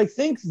 So, but I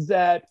think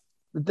that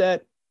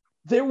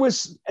there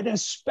was, and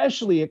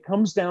especially it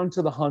comes down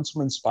to the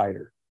Huntsman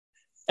spider.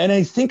 And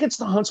I think it's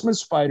the huntsman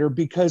spider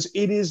because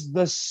it is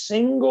the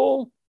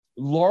single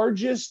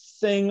largest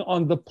thing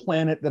on the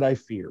planet that I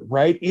fear,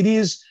 right? It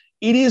is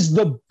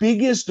the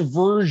biggest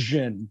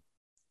version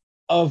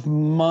of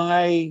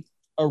my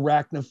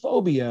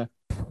arachnophobia,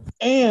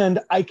 and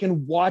I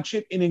can watch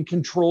it in a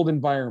controlled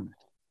environment,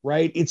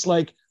 right? It's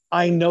like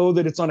I know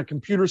that it's on a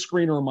computer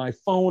screen or my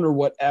phone or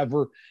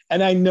whatever,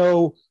 and I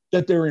know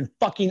that they're in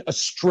fucking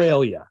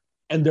Australia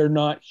and they're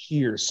not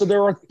here. So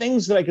there are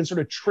things that I can sort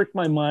of trick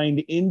my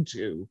mind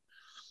into.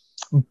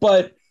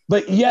 But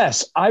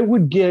yes, I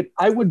would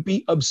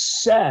be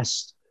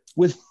obsessed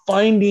with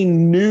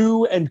finding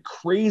new and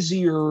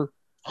crazier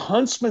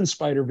huntsman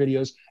spider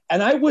videos.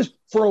 And I was,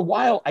 for a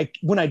while,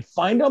 when I'd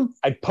find them,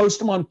 I'd post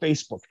them on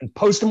Facebook.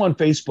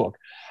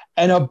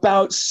 And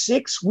about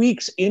 6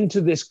 weeks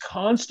into this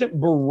constant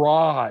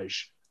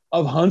barrage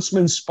of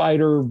huntsman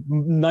spider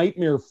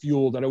nightmare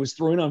fuel that I was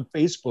throwing on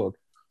Facebook,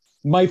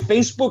 my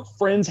Facebook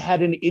friends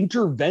had an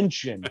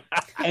intervention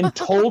and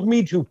told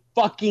me to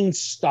fucking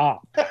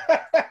stop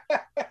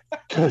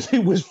because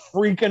it was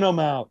freaking them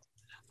out.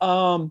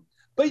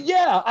 But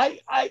yeah,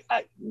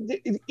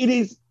 it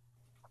is.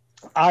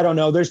 I don't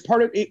know. There's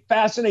part of it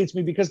fascinates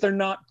me because they're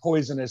not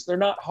poisonous. They're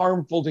not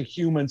harmful to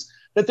humans.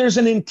 That there's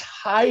an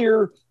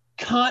entire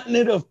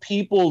continent of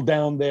people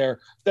down there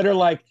that are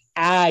like,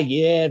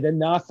 yeah, they're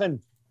nothing.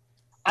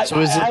 So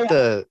is it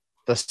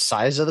the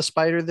size of the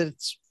spider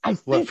that's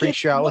what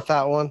freaks you out with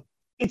that one?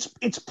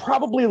 It's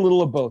probably a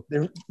little of both.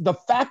 The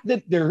fact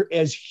that they're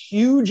as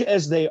huge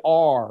as they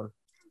are,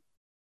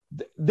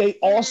 they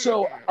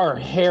also are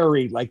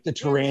hairy like the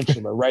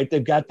tarantula, right?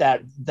 They've got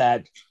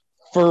that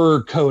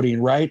fur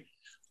coating, right?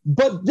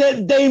 But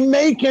they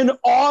make an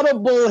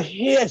audible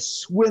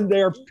hiss when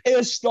they're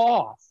pissed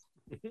off.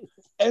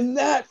 And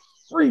that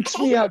freaks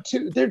me out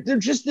too. They're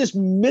just this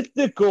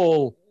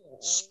mythical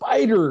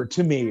spider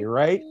to me,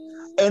 right?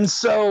 And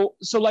so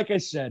like I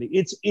said,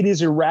 it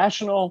is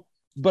irrational,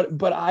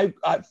 but I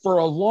for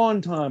a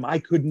long time I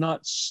could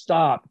not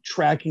stop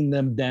tracking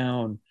them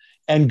down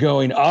and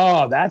going,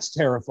 oh, that's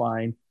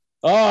terrifying.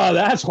 Oh,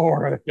 that's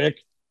horrific.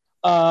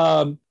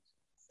 But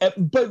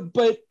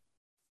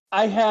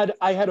I had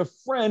a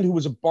friend who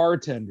was a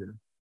bartender,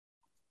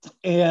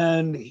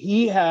 and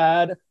he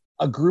had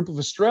a group of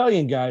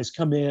Australian guys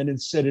come in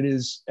and sit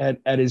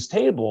at his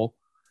table,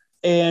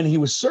 and he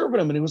was serving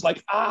them, and he was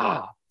like,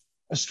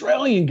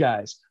 Australian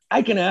guys,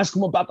 I can ask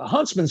them about the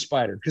huntsman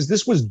spider, because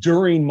this was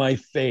during my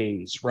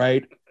phase,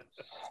 right?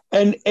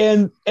 And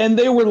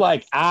they were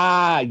like,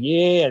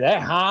 yeah, they're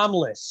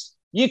harmless.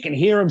 You can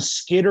hear them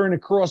skittering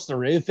across the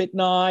roof at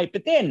night,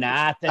 but they're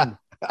nothing.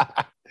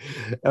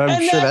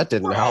 I'm sure that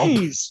didn't help.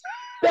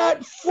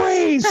 That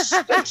phrase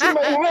sticks in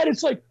my head.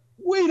 It's like,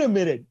 wait a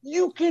minute.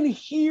 You can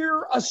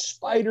hear a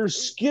spider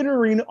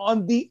skittering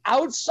on the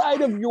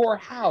outside of your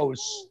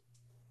house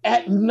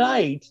at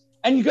night,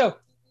 and you go,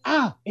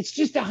 it's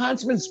just a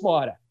huntsman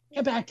spider.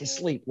 Get back to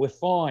sleep. We're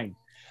fine.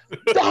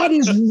 That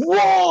is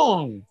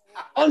wrong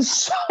on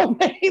so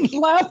many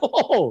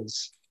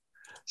levels.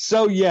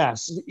 So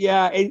yes,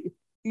 yeah,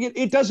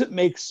 it doesn't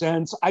make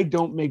sense. I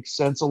don't make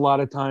sense a lot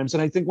of times.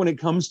 And I think when it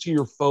comes to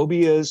your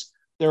phobias,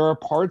 there are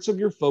parts of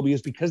your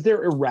phobias, because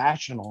they're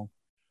irrational,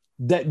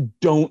 that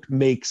don't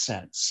make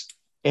sense.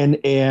 And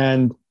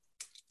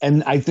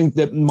I think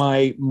that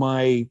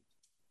my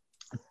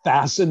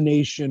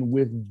fascination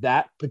with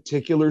that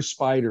particular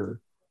spider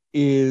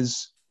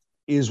is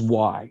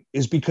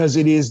because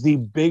it is the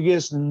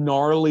biggest,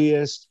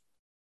 gnarliest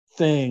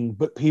thing,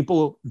 but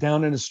people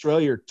down in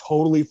Australia are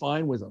totally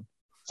fine with them.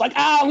 It's like,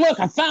 look,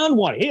 I found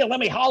one. Here, let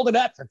me hold it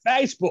up for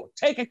Facebook.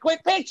 Take a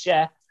quick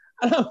picture.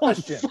 And I'm like,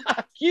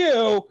 fuck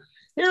you.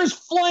 Here's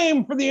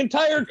flame for the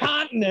entire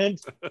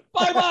continent.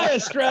 Bye-bye,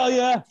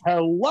 Australia.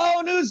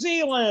 Hello, New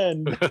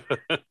Zealand.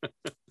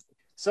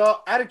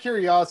 So, out of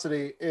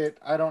curiosity,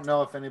 I don't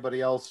know if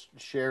anybody else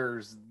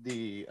shares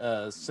the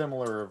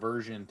similar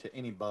aversion to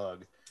any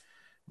bug,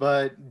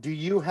 but do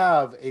you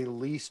have a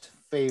least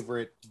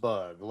favorite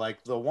bug?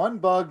 Like the one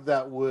bug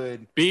that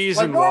would... Bees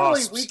like and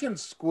normally wasps. We can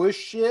squish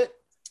shit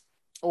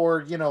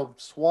or,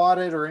 swat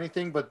it or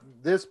anything, but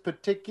this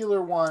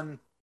particular one,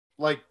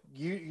 like,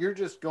 you're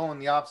just going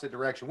the opposite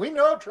direction. We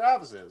know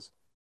Travis is,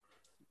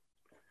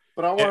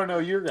 but I want to know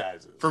your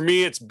guys'. For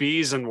me, it's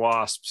bees and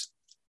wasps.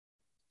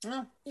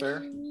 Yeah,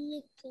 fair.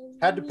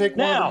 Had to pick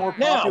one of the more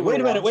popular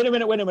wait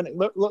a minute.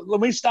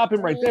 Let me stop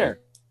him right there.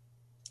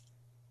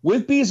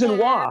 With bees and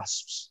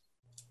wasps,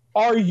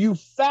 are you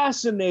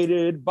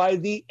fascinated by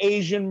the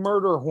Asian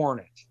murder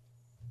hornet?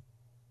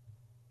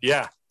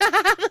 Yeah.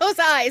 Those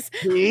eyes.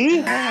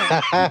 See?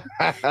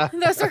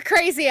 Those are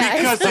crazy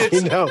eyes.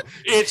 Because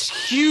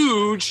it's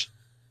huge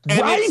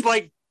and it's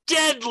like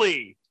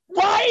deadly.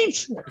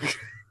 Right?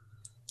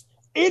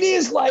 It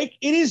is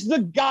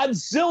the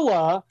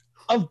Godzilla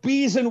of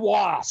bees and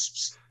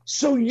wasps.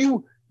 So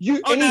you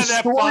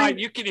that's fine.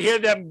 You can hear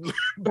them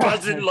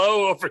buzzing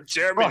low over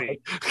Germany.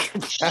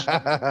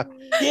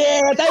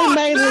 Yeah,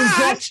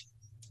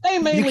 they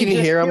mainly you can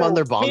hear them on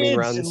their bombing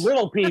runs. And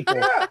little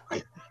people.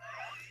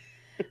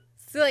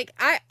 So like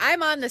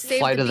I'm on the Save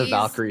Flight the of the Bees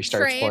Valkyrie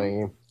starts train.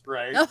 playing.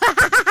 Right. buzz,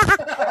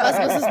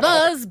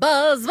 buzz, buzz,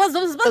 buzz, buzz,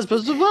 buzz,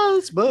 buzz,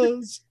 Buzz,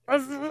 buzz,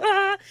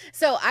 buzz.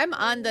 So I'm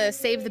on the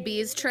Save the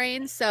Bees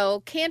train.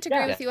 So can't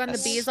agree with you on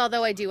the bees,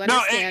 although I do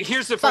understand.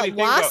 Here's the funny but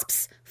thing,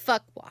 wasps,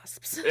 fuck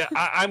wasps.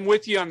 I'm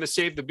with you on the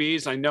Save the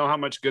Bees. I know how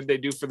much good they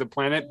do for the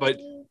planet, but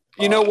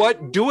you know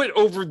what? Do it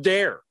over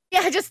there.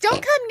 Yeah, just don't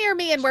come near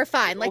me and we're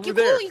fine. Like, you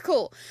cool, you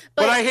cool.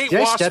 But I hate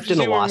wasps stepped in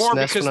a even wasp more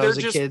nest because when I they're was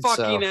a just kid,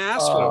 fucking so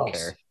assholes. I don't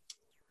care.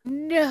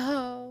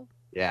 No.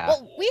 Yeah.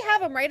 Well, we have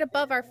them right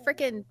above our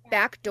freaking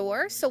back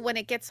door. So when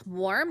it gets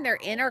warm, they're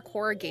in our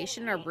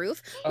corrugation, our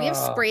roof. We have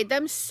sprayed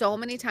them so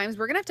many times.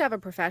 We're going to have a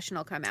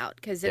professional come out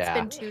because it's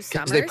been 2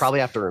 summers. They probably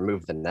have to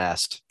remove the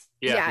nest.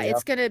 Yeah,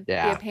 it's going to be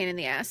a pain in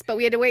the ass. But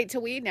we had to wait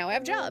till we now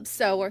have jobs.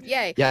 So we're,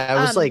 yay. Yeah, I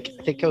was I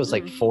think it was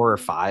like 4 or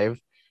 5.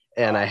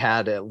 And I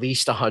had at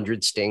least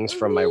 100 stings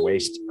from my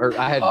waist, or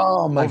I had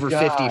over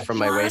 50 from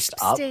my waist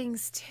up.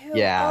 Stings too.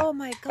 Yeah. Oh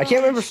my god. I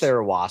can't remember if they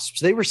were wasps.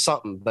 They were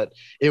something, but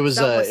it was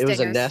Something it was a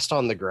stingers. nest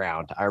on the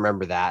ground. I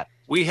remember that.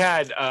 We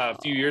had a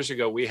few years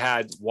ago, we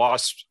had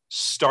wasps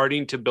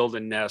starting to build a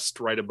nest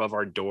right above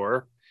our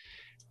door.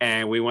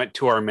 And we went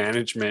to our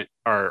management,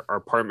 our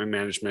apartment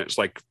management. It's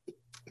like,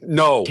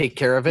 no, take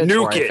care of it,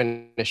 nuke or it. I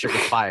finish it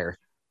with fire.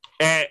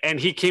 And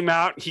he came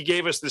out, he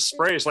gave us the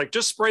spray. It's like,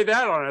 just spray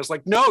that on it. I was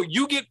like, no,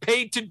 you get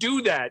paid to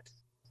do that.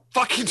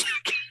 Fucking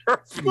take care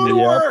of it. Go to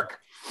work.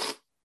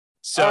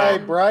 So, all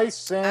right, Bryce,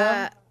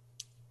 Sam.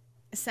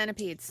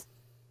 Centipedes.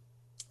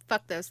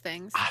 Fuck those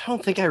things. I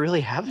don't think I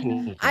really have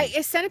any.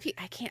 A centipede.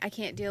 I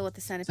can't deal with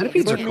the centipedes.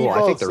 Centipedes are Can't cool. do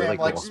it. I think they're Sam, really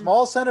like cool.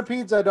 small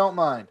centipedes, I don't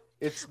mind.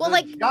 It's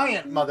like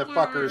giant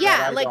motherfuckers. Yeah,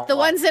 that I like don't the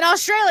ones in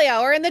Australia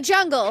or in the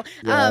jungle.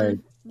 Right.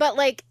 But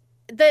like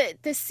the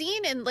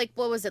scene in like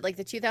what was it, like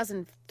the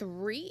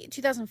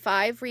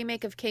 2005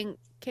 remake of King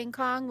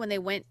Kong when they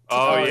went to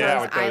Kong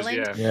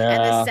Island and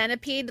the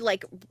centipede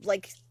like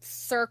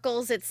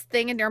circles its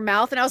thing in your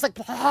mouth, and I was like,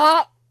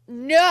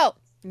 no.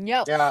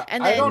 Yeah,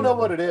 and I then, don't know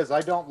what it is.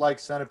 I don't like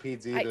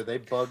centipedes either. They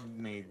bug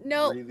me.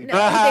 Really they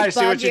I see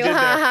bug what you did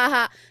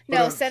there.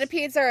 No,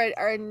 centipedes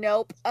are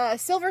nope.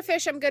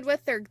 Silverfish, I'm good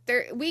with.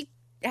 We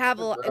have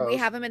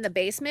them in the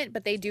basement,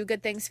 but they do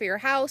good things for your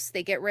house.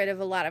 They get rid of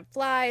a lot of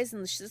flies,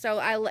 and so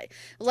I like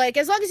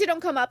as long as you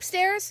don't come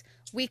upstairs,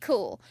 we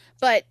cool.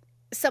 But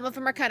some of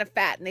them are kind of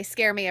fat, and they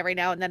scare me every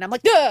now and then. I'm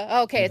like,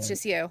 duh, okay, it's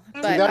just you.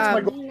 But see,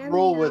 that's my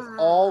rule with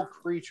all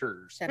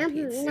creatures.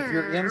 Centipedes. If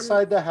you're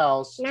inside the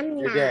house,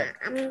 you're dead.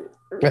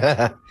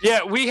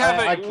 yeah, we have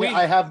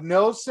I have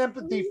no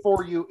sympathy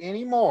for you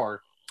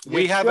anymore.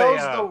 We have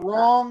the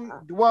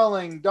wrong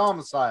dwelling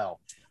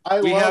domicile.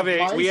 We have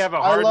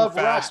a hard and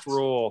fast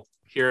rule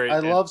here. I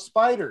love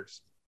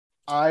spiders.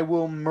 I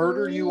will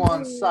murder you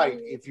on sight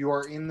if you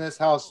are in this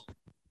house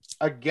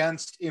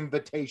against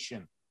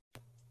invitation.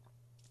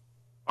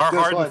 Our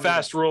hard and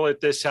fast rule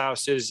at this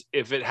house is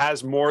if it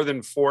has more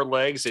than 4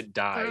 legs, it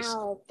dies.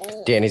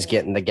 Danny's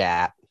getting the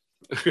gap.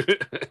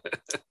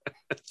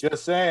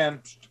 Just saying.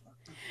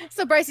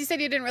 So Bryce, you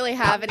said you didn't really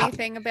have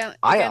anything about.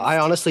 I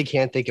honestly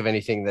can't think of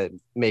anything that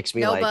makes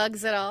me no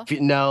bugs at all.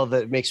 No,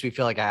 that makes me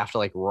feel like I have to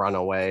like run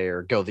away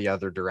or go the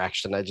other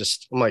direction. I'm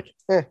like,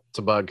 it's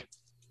a bug.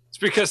 It's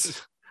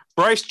because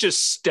Bryce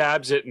just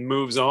stabs it and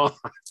moves on.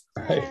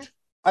 Right.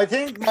 I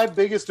think my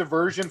biggest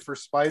aversion for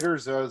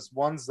spiders is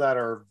ones that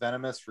are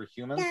venomous for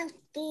humans.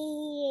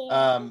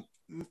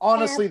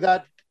 Honestly,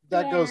 that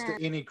goes to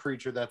any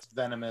creature that's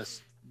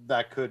venomous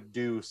that could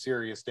do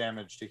serious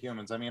damage to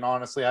humans. I mean,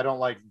 honestly, I don't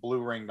like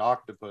blue-ringed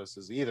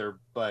octopuses either,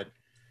 but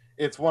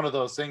it's one of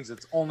those things.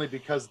 It's only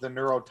because the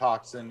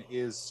neurotoxin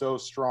is so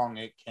strong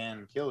it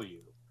can kill you.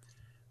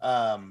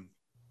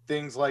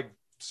 Things like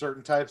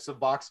certain types of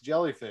box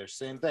jellyfish,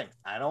 same thing.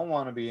 I don't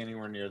want to be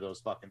anywhere near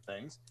those fucking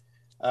things.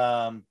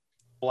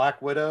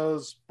 Black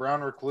widows,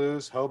 brown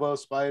recluse, hobo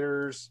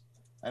spiders.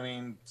 I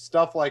mean,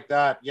 stuff like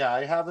that. Yeah,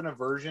 I have an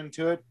aversion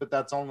to it, but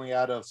that's only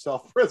out of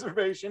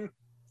self-preservation.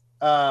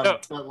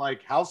 But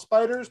like house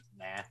spiders,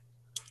 nah.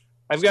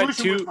 I've got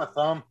Squish 'em with my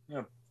thumb. You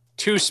know.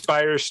 2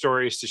 spider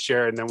stories to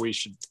share, and then we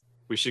should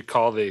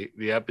call the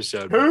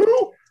episode.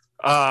 Who?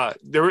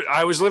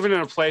 I was living in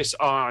a place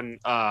on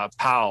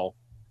Powell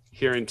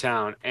here in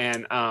town,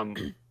 and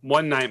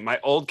one night my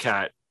old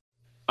cat,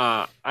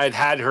 I'd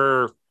had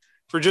her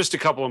for just a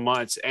couple of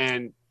months,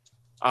 and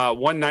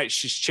one night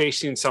she's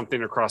chasing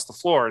something across the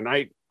floor, and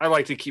I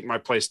like to keep my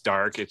place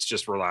dark. It's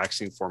just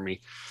relaxing for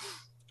me.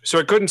 So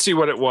I couldn't see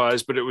what it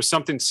was, but it was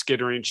something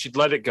skittering. She'd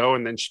let it go,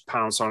 and then she'd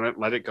pounce on it,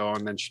 let it go,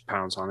 and then she'd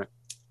pounce on it.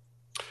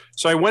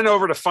 So I went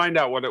over to find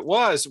out what it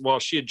was. Well,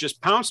 she had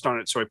just pounced on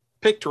it. So I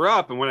picked her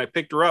up, and when I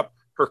picked her up,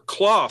 her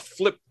claw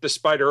flipped the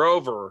spider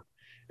over,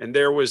 and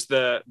there was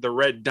the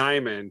red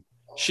diamond.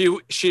 She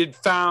had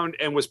found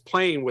and was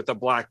playing with a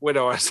black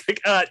widow. I was like,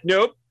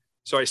 nope.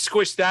 So I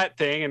squished that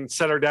thing and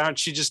set her down.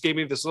 She just gave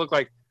me this look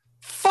like,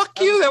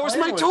 fuck you, that was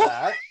my toy.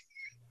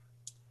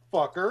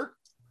 Fucker.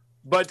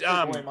 But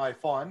my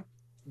fun.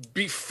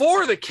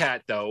 Before the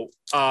cat, though,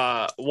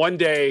 one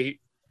day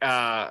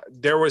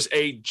there was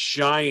a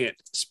giant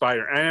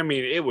spider. And I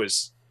mean, it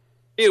was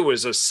It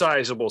was a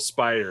sizable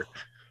spider.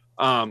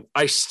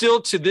 I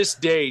still to this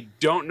day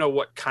don't know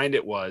what kind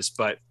it was,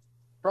 but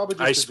Probably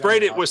just I a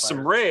sprayed giant it with house some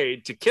spider.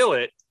 Raid to kill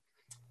it,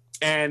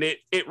 and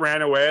it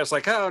ran away. I was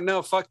like, oh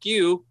no, fuck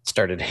you.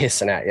 Started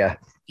hissing at you.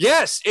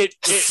 Yes, it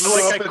Flew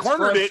like up I its cornered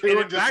front it too and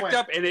and it just backed went.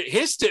 up and it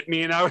hissed at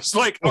me, and I was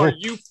like, "Are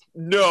you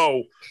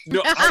no?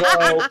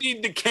 I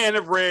emptied the can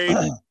of Raid."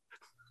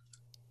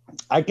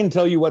 I can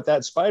tell you what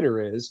that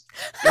spider is,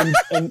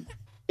 and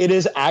it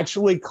is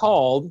actually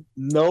called,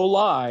 no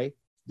lie,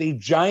 the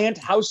giant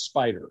house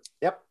spider.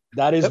 Yep,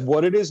 that is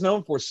what it is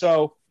known for.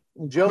 So,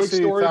 quick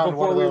story found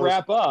one before of we those.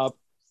 wrap up.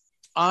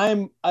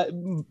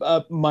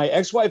 My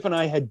ex-wife and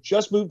I had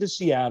just moved to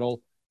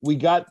Seattle. We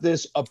got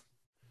this.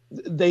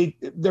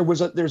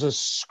 There's a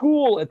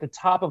school at the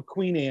top of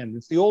Queen Anne.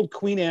 It's the old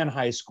Queen Anne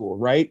High School,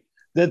 right?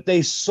 That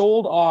they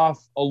sold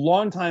off a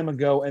long time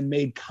ago and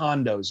made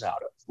condos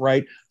out of,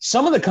 right?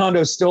 Some of the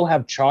condos still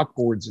have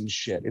chalkboards and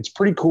shit. It's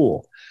pretty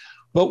cool.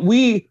 But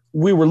we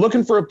were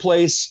looking for a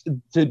place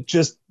to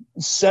just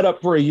set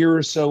up for a year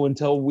or so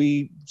until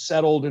we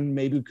settled and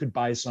maybe we could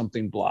buy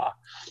something, blah.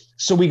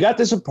 So we got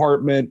this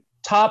apartment,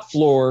 top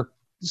floor.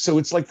 So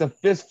it's like the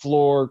 5th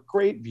floor,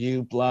 great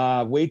view,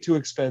 blah, way too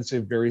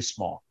expensive, very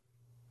small.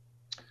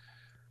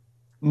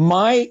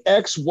 My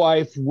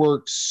ex-wife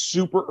worked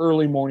super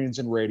early mornings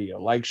in radio.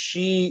 Like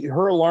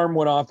her alarm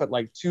went off at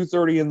like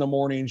 2:30 in the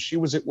morning. She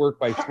was at work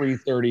by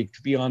 3:30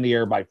 to be on the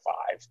air by 5.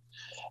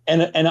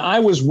 And I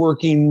was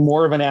working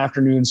more of an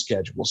afternoon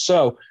schedule.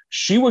 So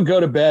she would go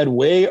to bed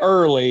way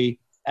early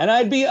and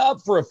I'd be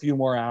up for a few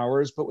more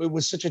hours, but it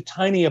was such a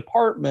tiny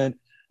apartment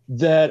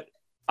that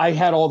I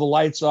had all the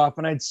lights off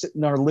and I'd sit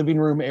in our living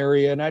room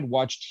area and I'd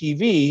watch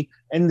TV,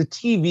 and the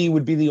TV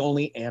would be the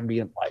only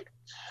ambient light.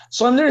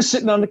 So I'm there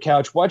sitting on the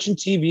couch watching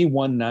TV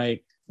one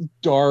night,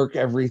 dark,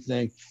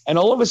 everything. And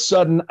all of a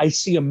sudden I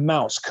see a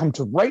mouse come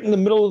to right in the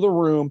middle of the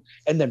room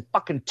and then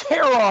fucking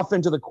tear off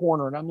into the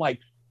corner. And I'm like,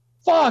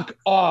 fuck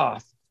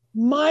off.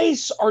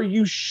 Mice, are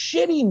you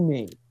shitting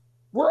me?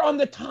 We're on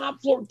the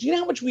top floor. Do you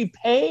know how much we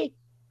pay?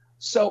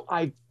 So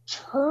I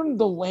turned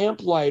the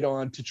lamplight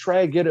on to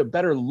try to get a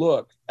better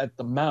look at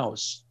the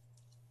mouse.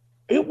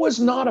 It was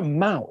not a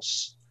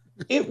mouse.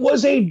 It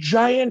was a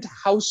giant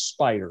house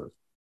spider.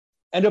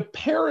 And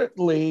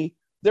apparently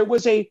there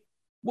was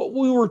what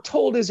we were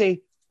told is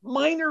a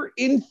minor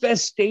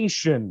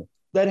infestation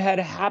that had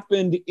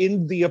happened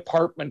in the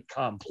apartment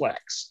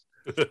complex.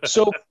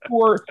 So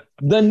for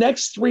the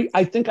next 3,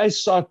 I think I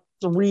saw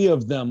 3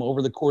 of them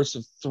over the course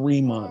of 3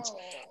 months.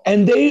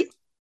 And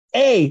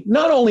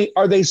not only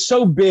are they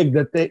so big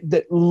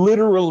that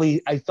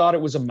literally I thought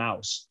it was a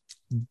mouse,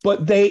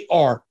 but they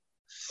are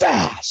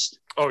fast.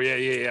 Oh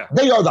yeah.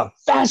 They are the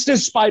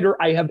fastest spider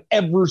I have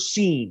ever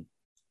seen.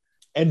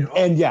 And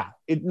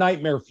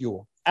nightmare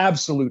fuel.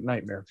 Absolute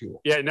nightmare fuel.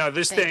 Yeah, no,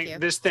 this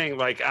thing,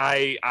 like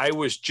I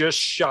was just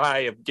shy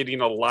of getting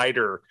a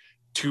lighter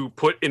to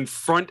put in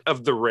front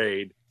of the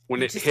Raid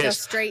when it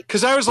hissed.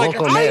 Because I was like,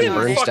 I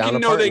didn't fucking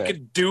know they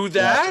could do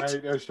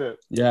that. Yeah, shit.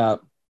 Yeah.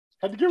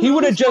 He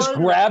would have just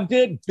grabbed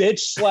it, bitch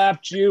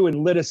slapped you,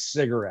 and lit a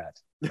cigarette.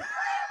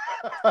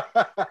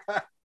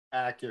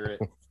 Accurate.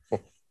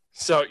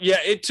 So yeah,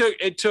 it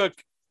took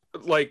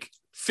like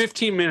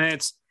 15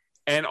 minutes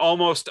and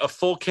almost a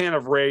full can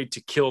of Raid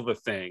to kill the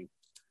thing.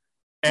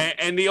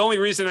 And the only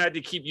reason I had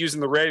to keep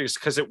using the Raid is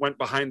because it went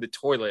behind the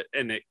toilet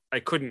and I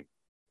couldn't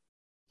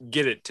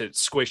get it to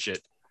squish it,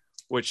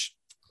 which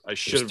I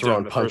should have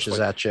throwing punches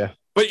at you.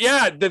 But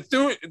yeah,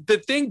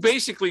 the thing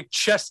basically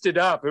chested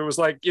up. It was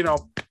like,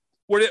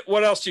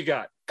 what else you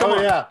got? Come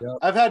on. Yeah.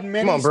 I've had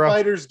many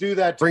spiders do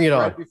that to Bring me it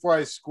on. right before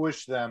I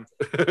squished them.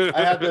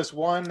 I had this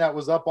one that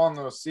was up on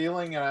the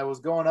ceiling and I was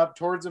going up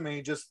towards him and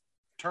he just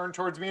turned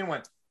towards me and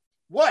went,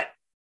 "What?"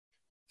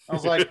 I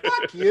was like,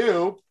 "Fuck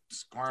you,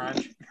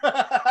 scrunch."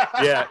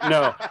 Yeah,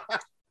 no.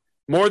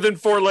 More than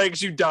 4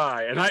 legs, you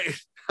die. And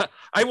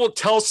I will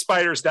tell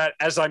spiders that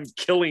as I'm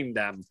killing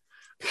them.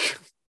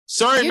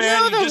 Sorry,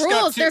 man. You know the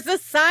rules. There's a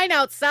sign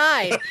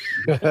outside.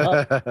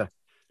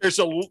 There's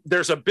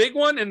a big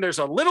one and there's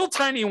a little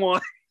tiny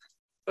one.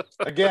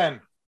 Again,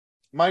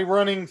 my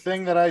running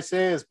thing that I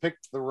say is pick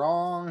the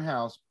wrong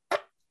house.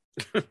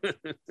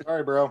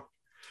 Sorry, bro.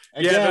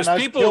 Again, yeah, there's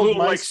people who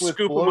like with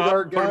scoop them up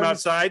and put them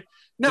outside.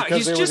 No,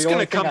 he's just going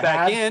to come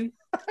back in.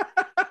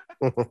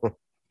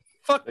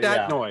 Fuck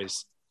that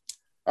noise.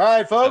 All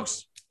right,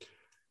 folks.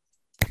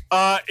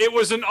 It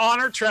was an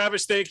honor,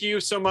 Travis. Thank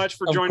you so much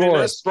for joining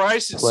us.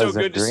 Bryce, it's so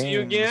good to see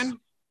you again.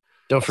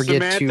 Don't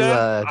forget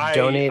Samantha, to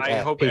donate I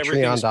at hope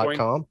everything's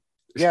patreon.com.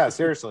 Yeah,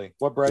 seriously.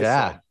 What Bryce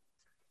said.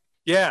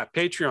 Yeah,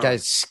 Patreon.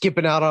 Guys,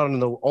 skipping out on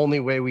the only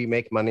way we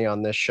make money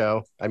on this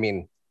show. I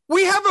mean,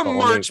 we have a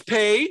merch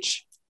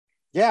page.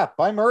 Yeah,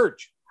 buy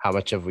merch. How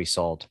much have we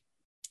sold?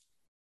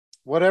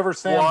 Whatever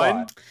Sam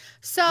bought.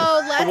 So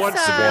let's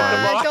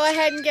go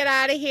ahead and get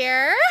out of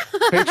here.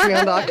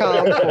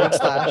 Patreon.com/.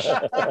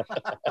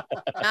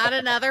 Not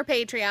another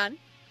Patreon.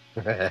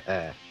 All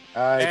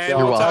right, and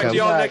we'll talk to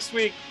y'all next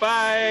week.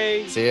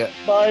 Bye. See ya.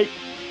 Bye.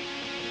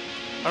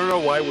 I don't know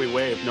why we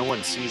wave. No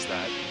one sees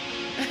that.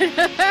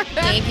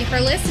 Thank you for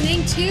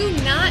listening to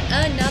Not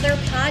Another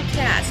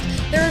Podcast.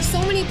 There are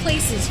so many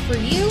places for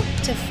you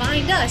to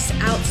find us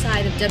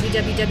outside of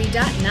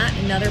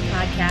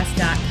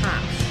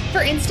www.notanotherpodcast.com.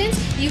 For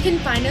instance, you can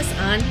find us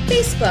on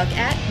Facebook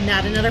at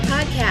Not Another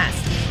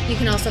Podcast. You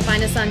can also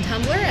find us on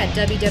Tumblr at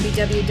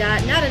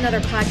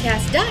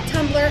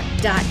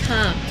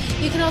www.notanotherpodcast.tumblr.com.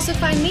 You can also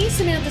find me,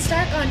 Samantha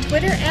Stark, on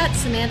Twitter at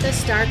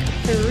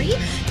SamanthaStark3.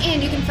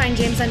 And you can find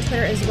James on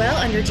Twitter as well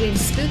under James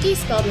Spooky,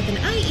 spelled with an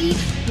I-E,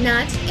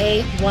 not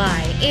a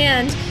Y.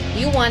 And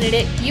you wanted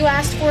it, you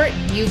asked for it,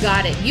 you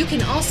got it. You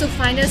can also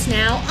find us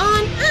now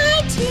on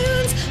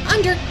iTunes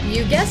under,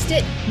 you guessed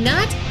it,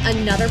 Not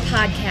Another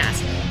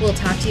Podcast. We'll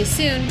talk to you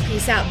soon.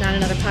 Peace out, Not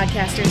Another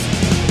Podcasters.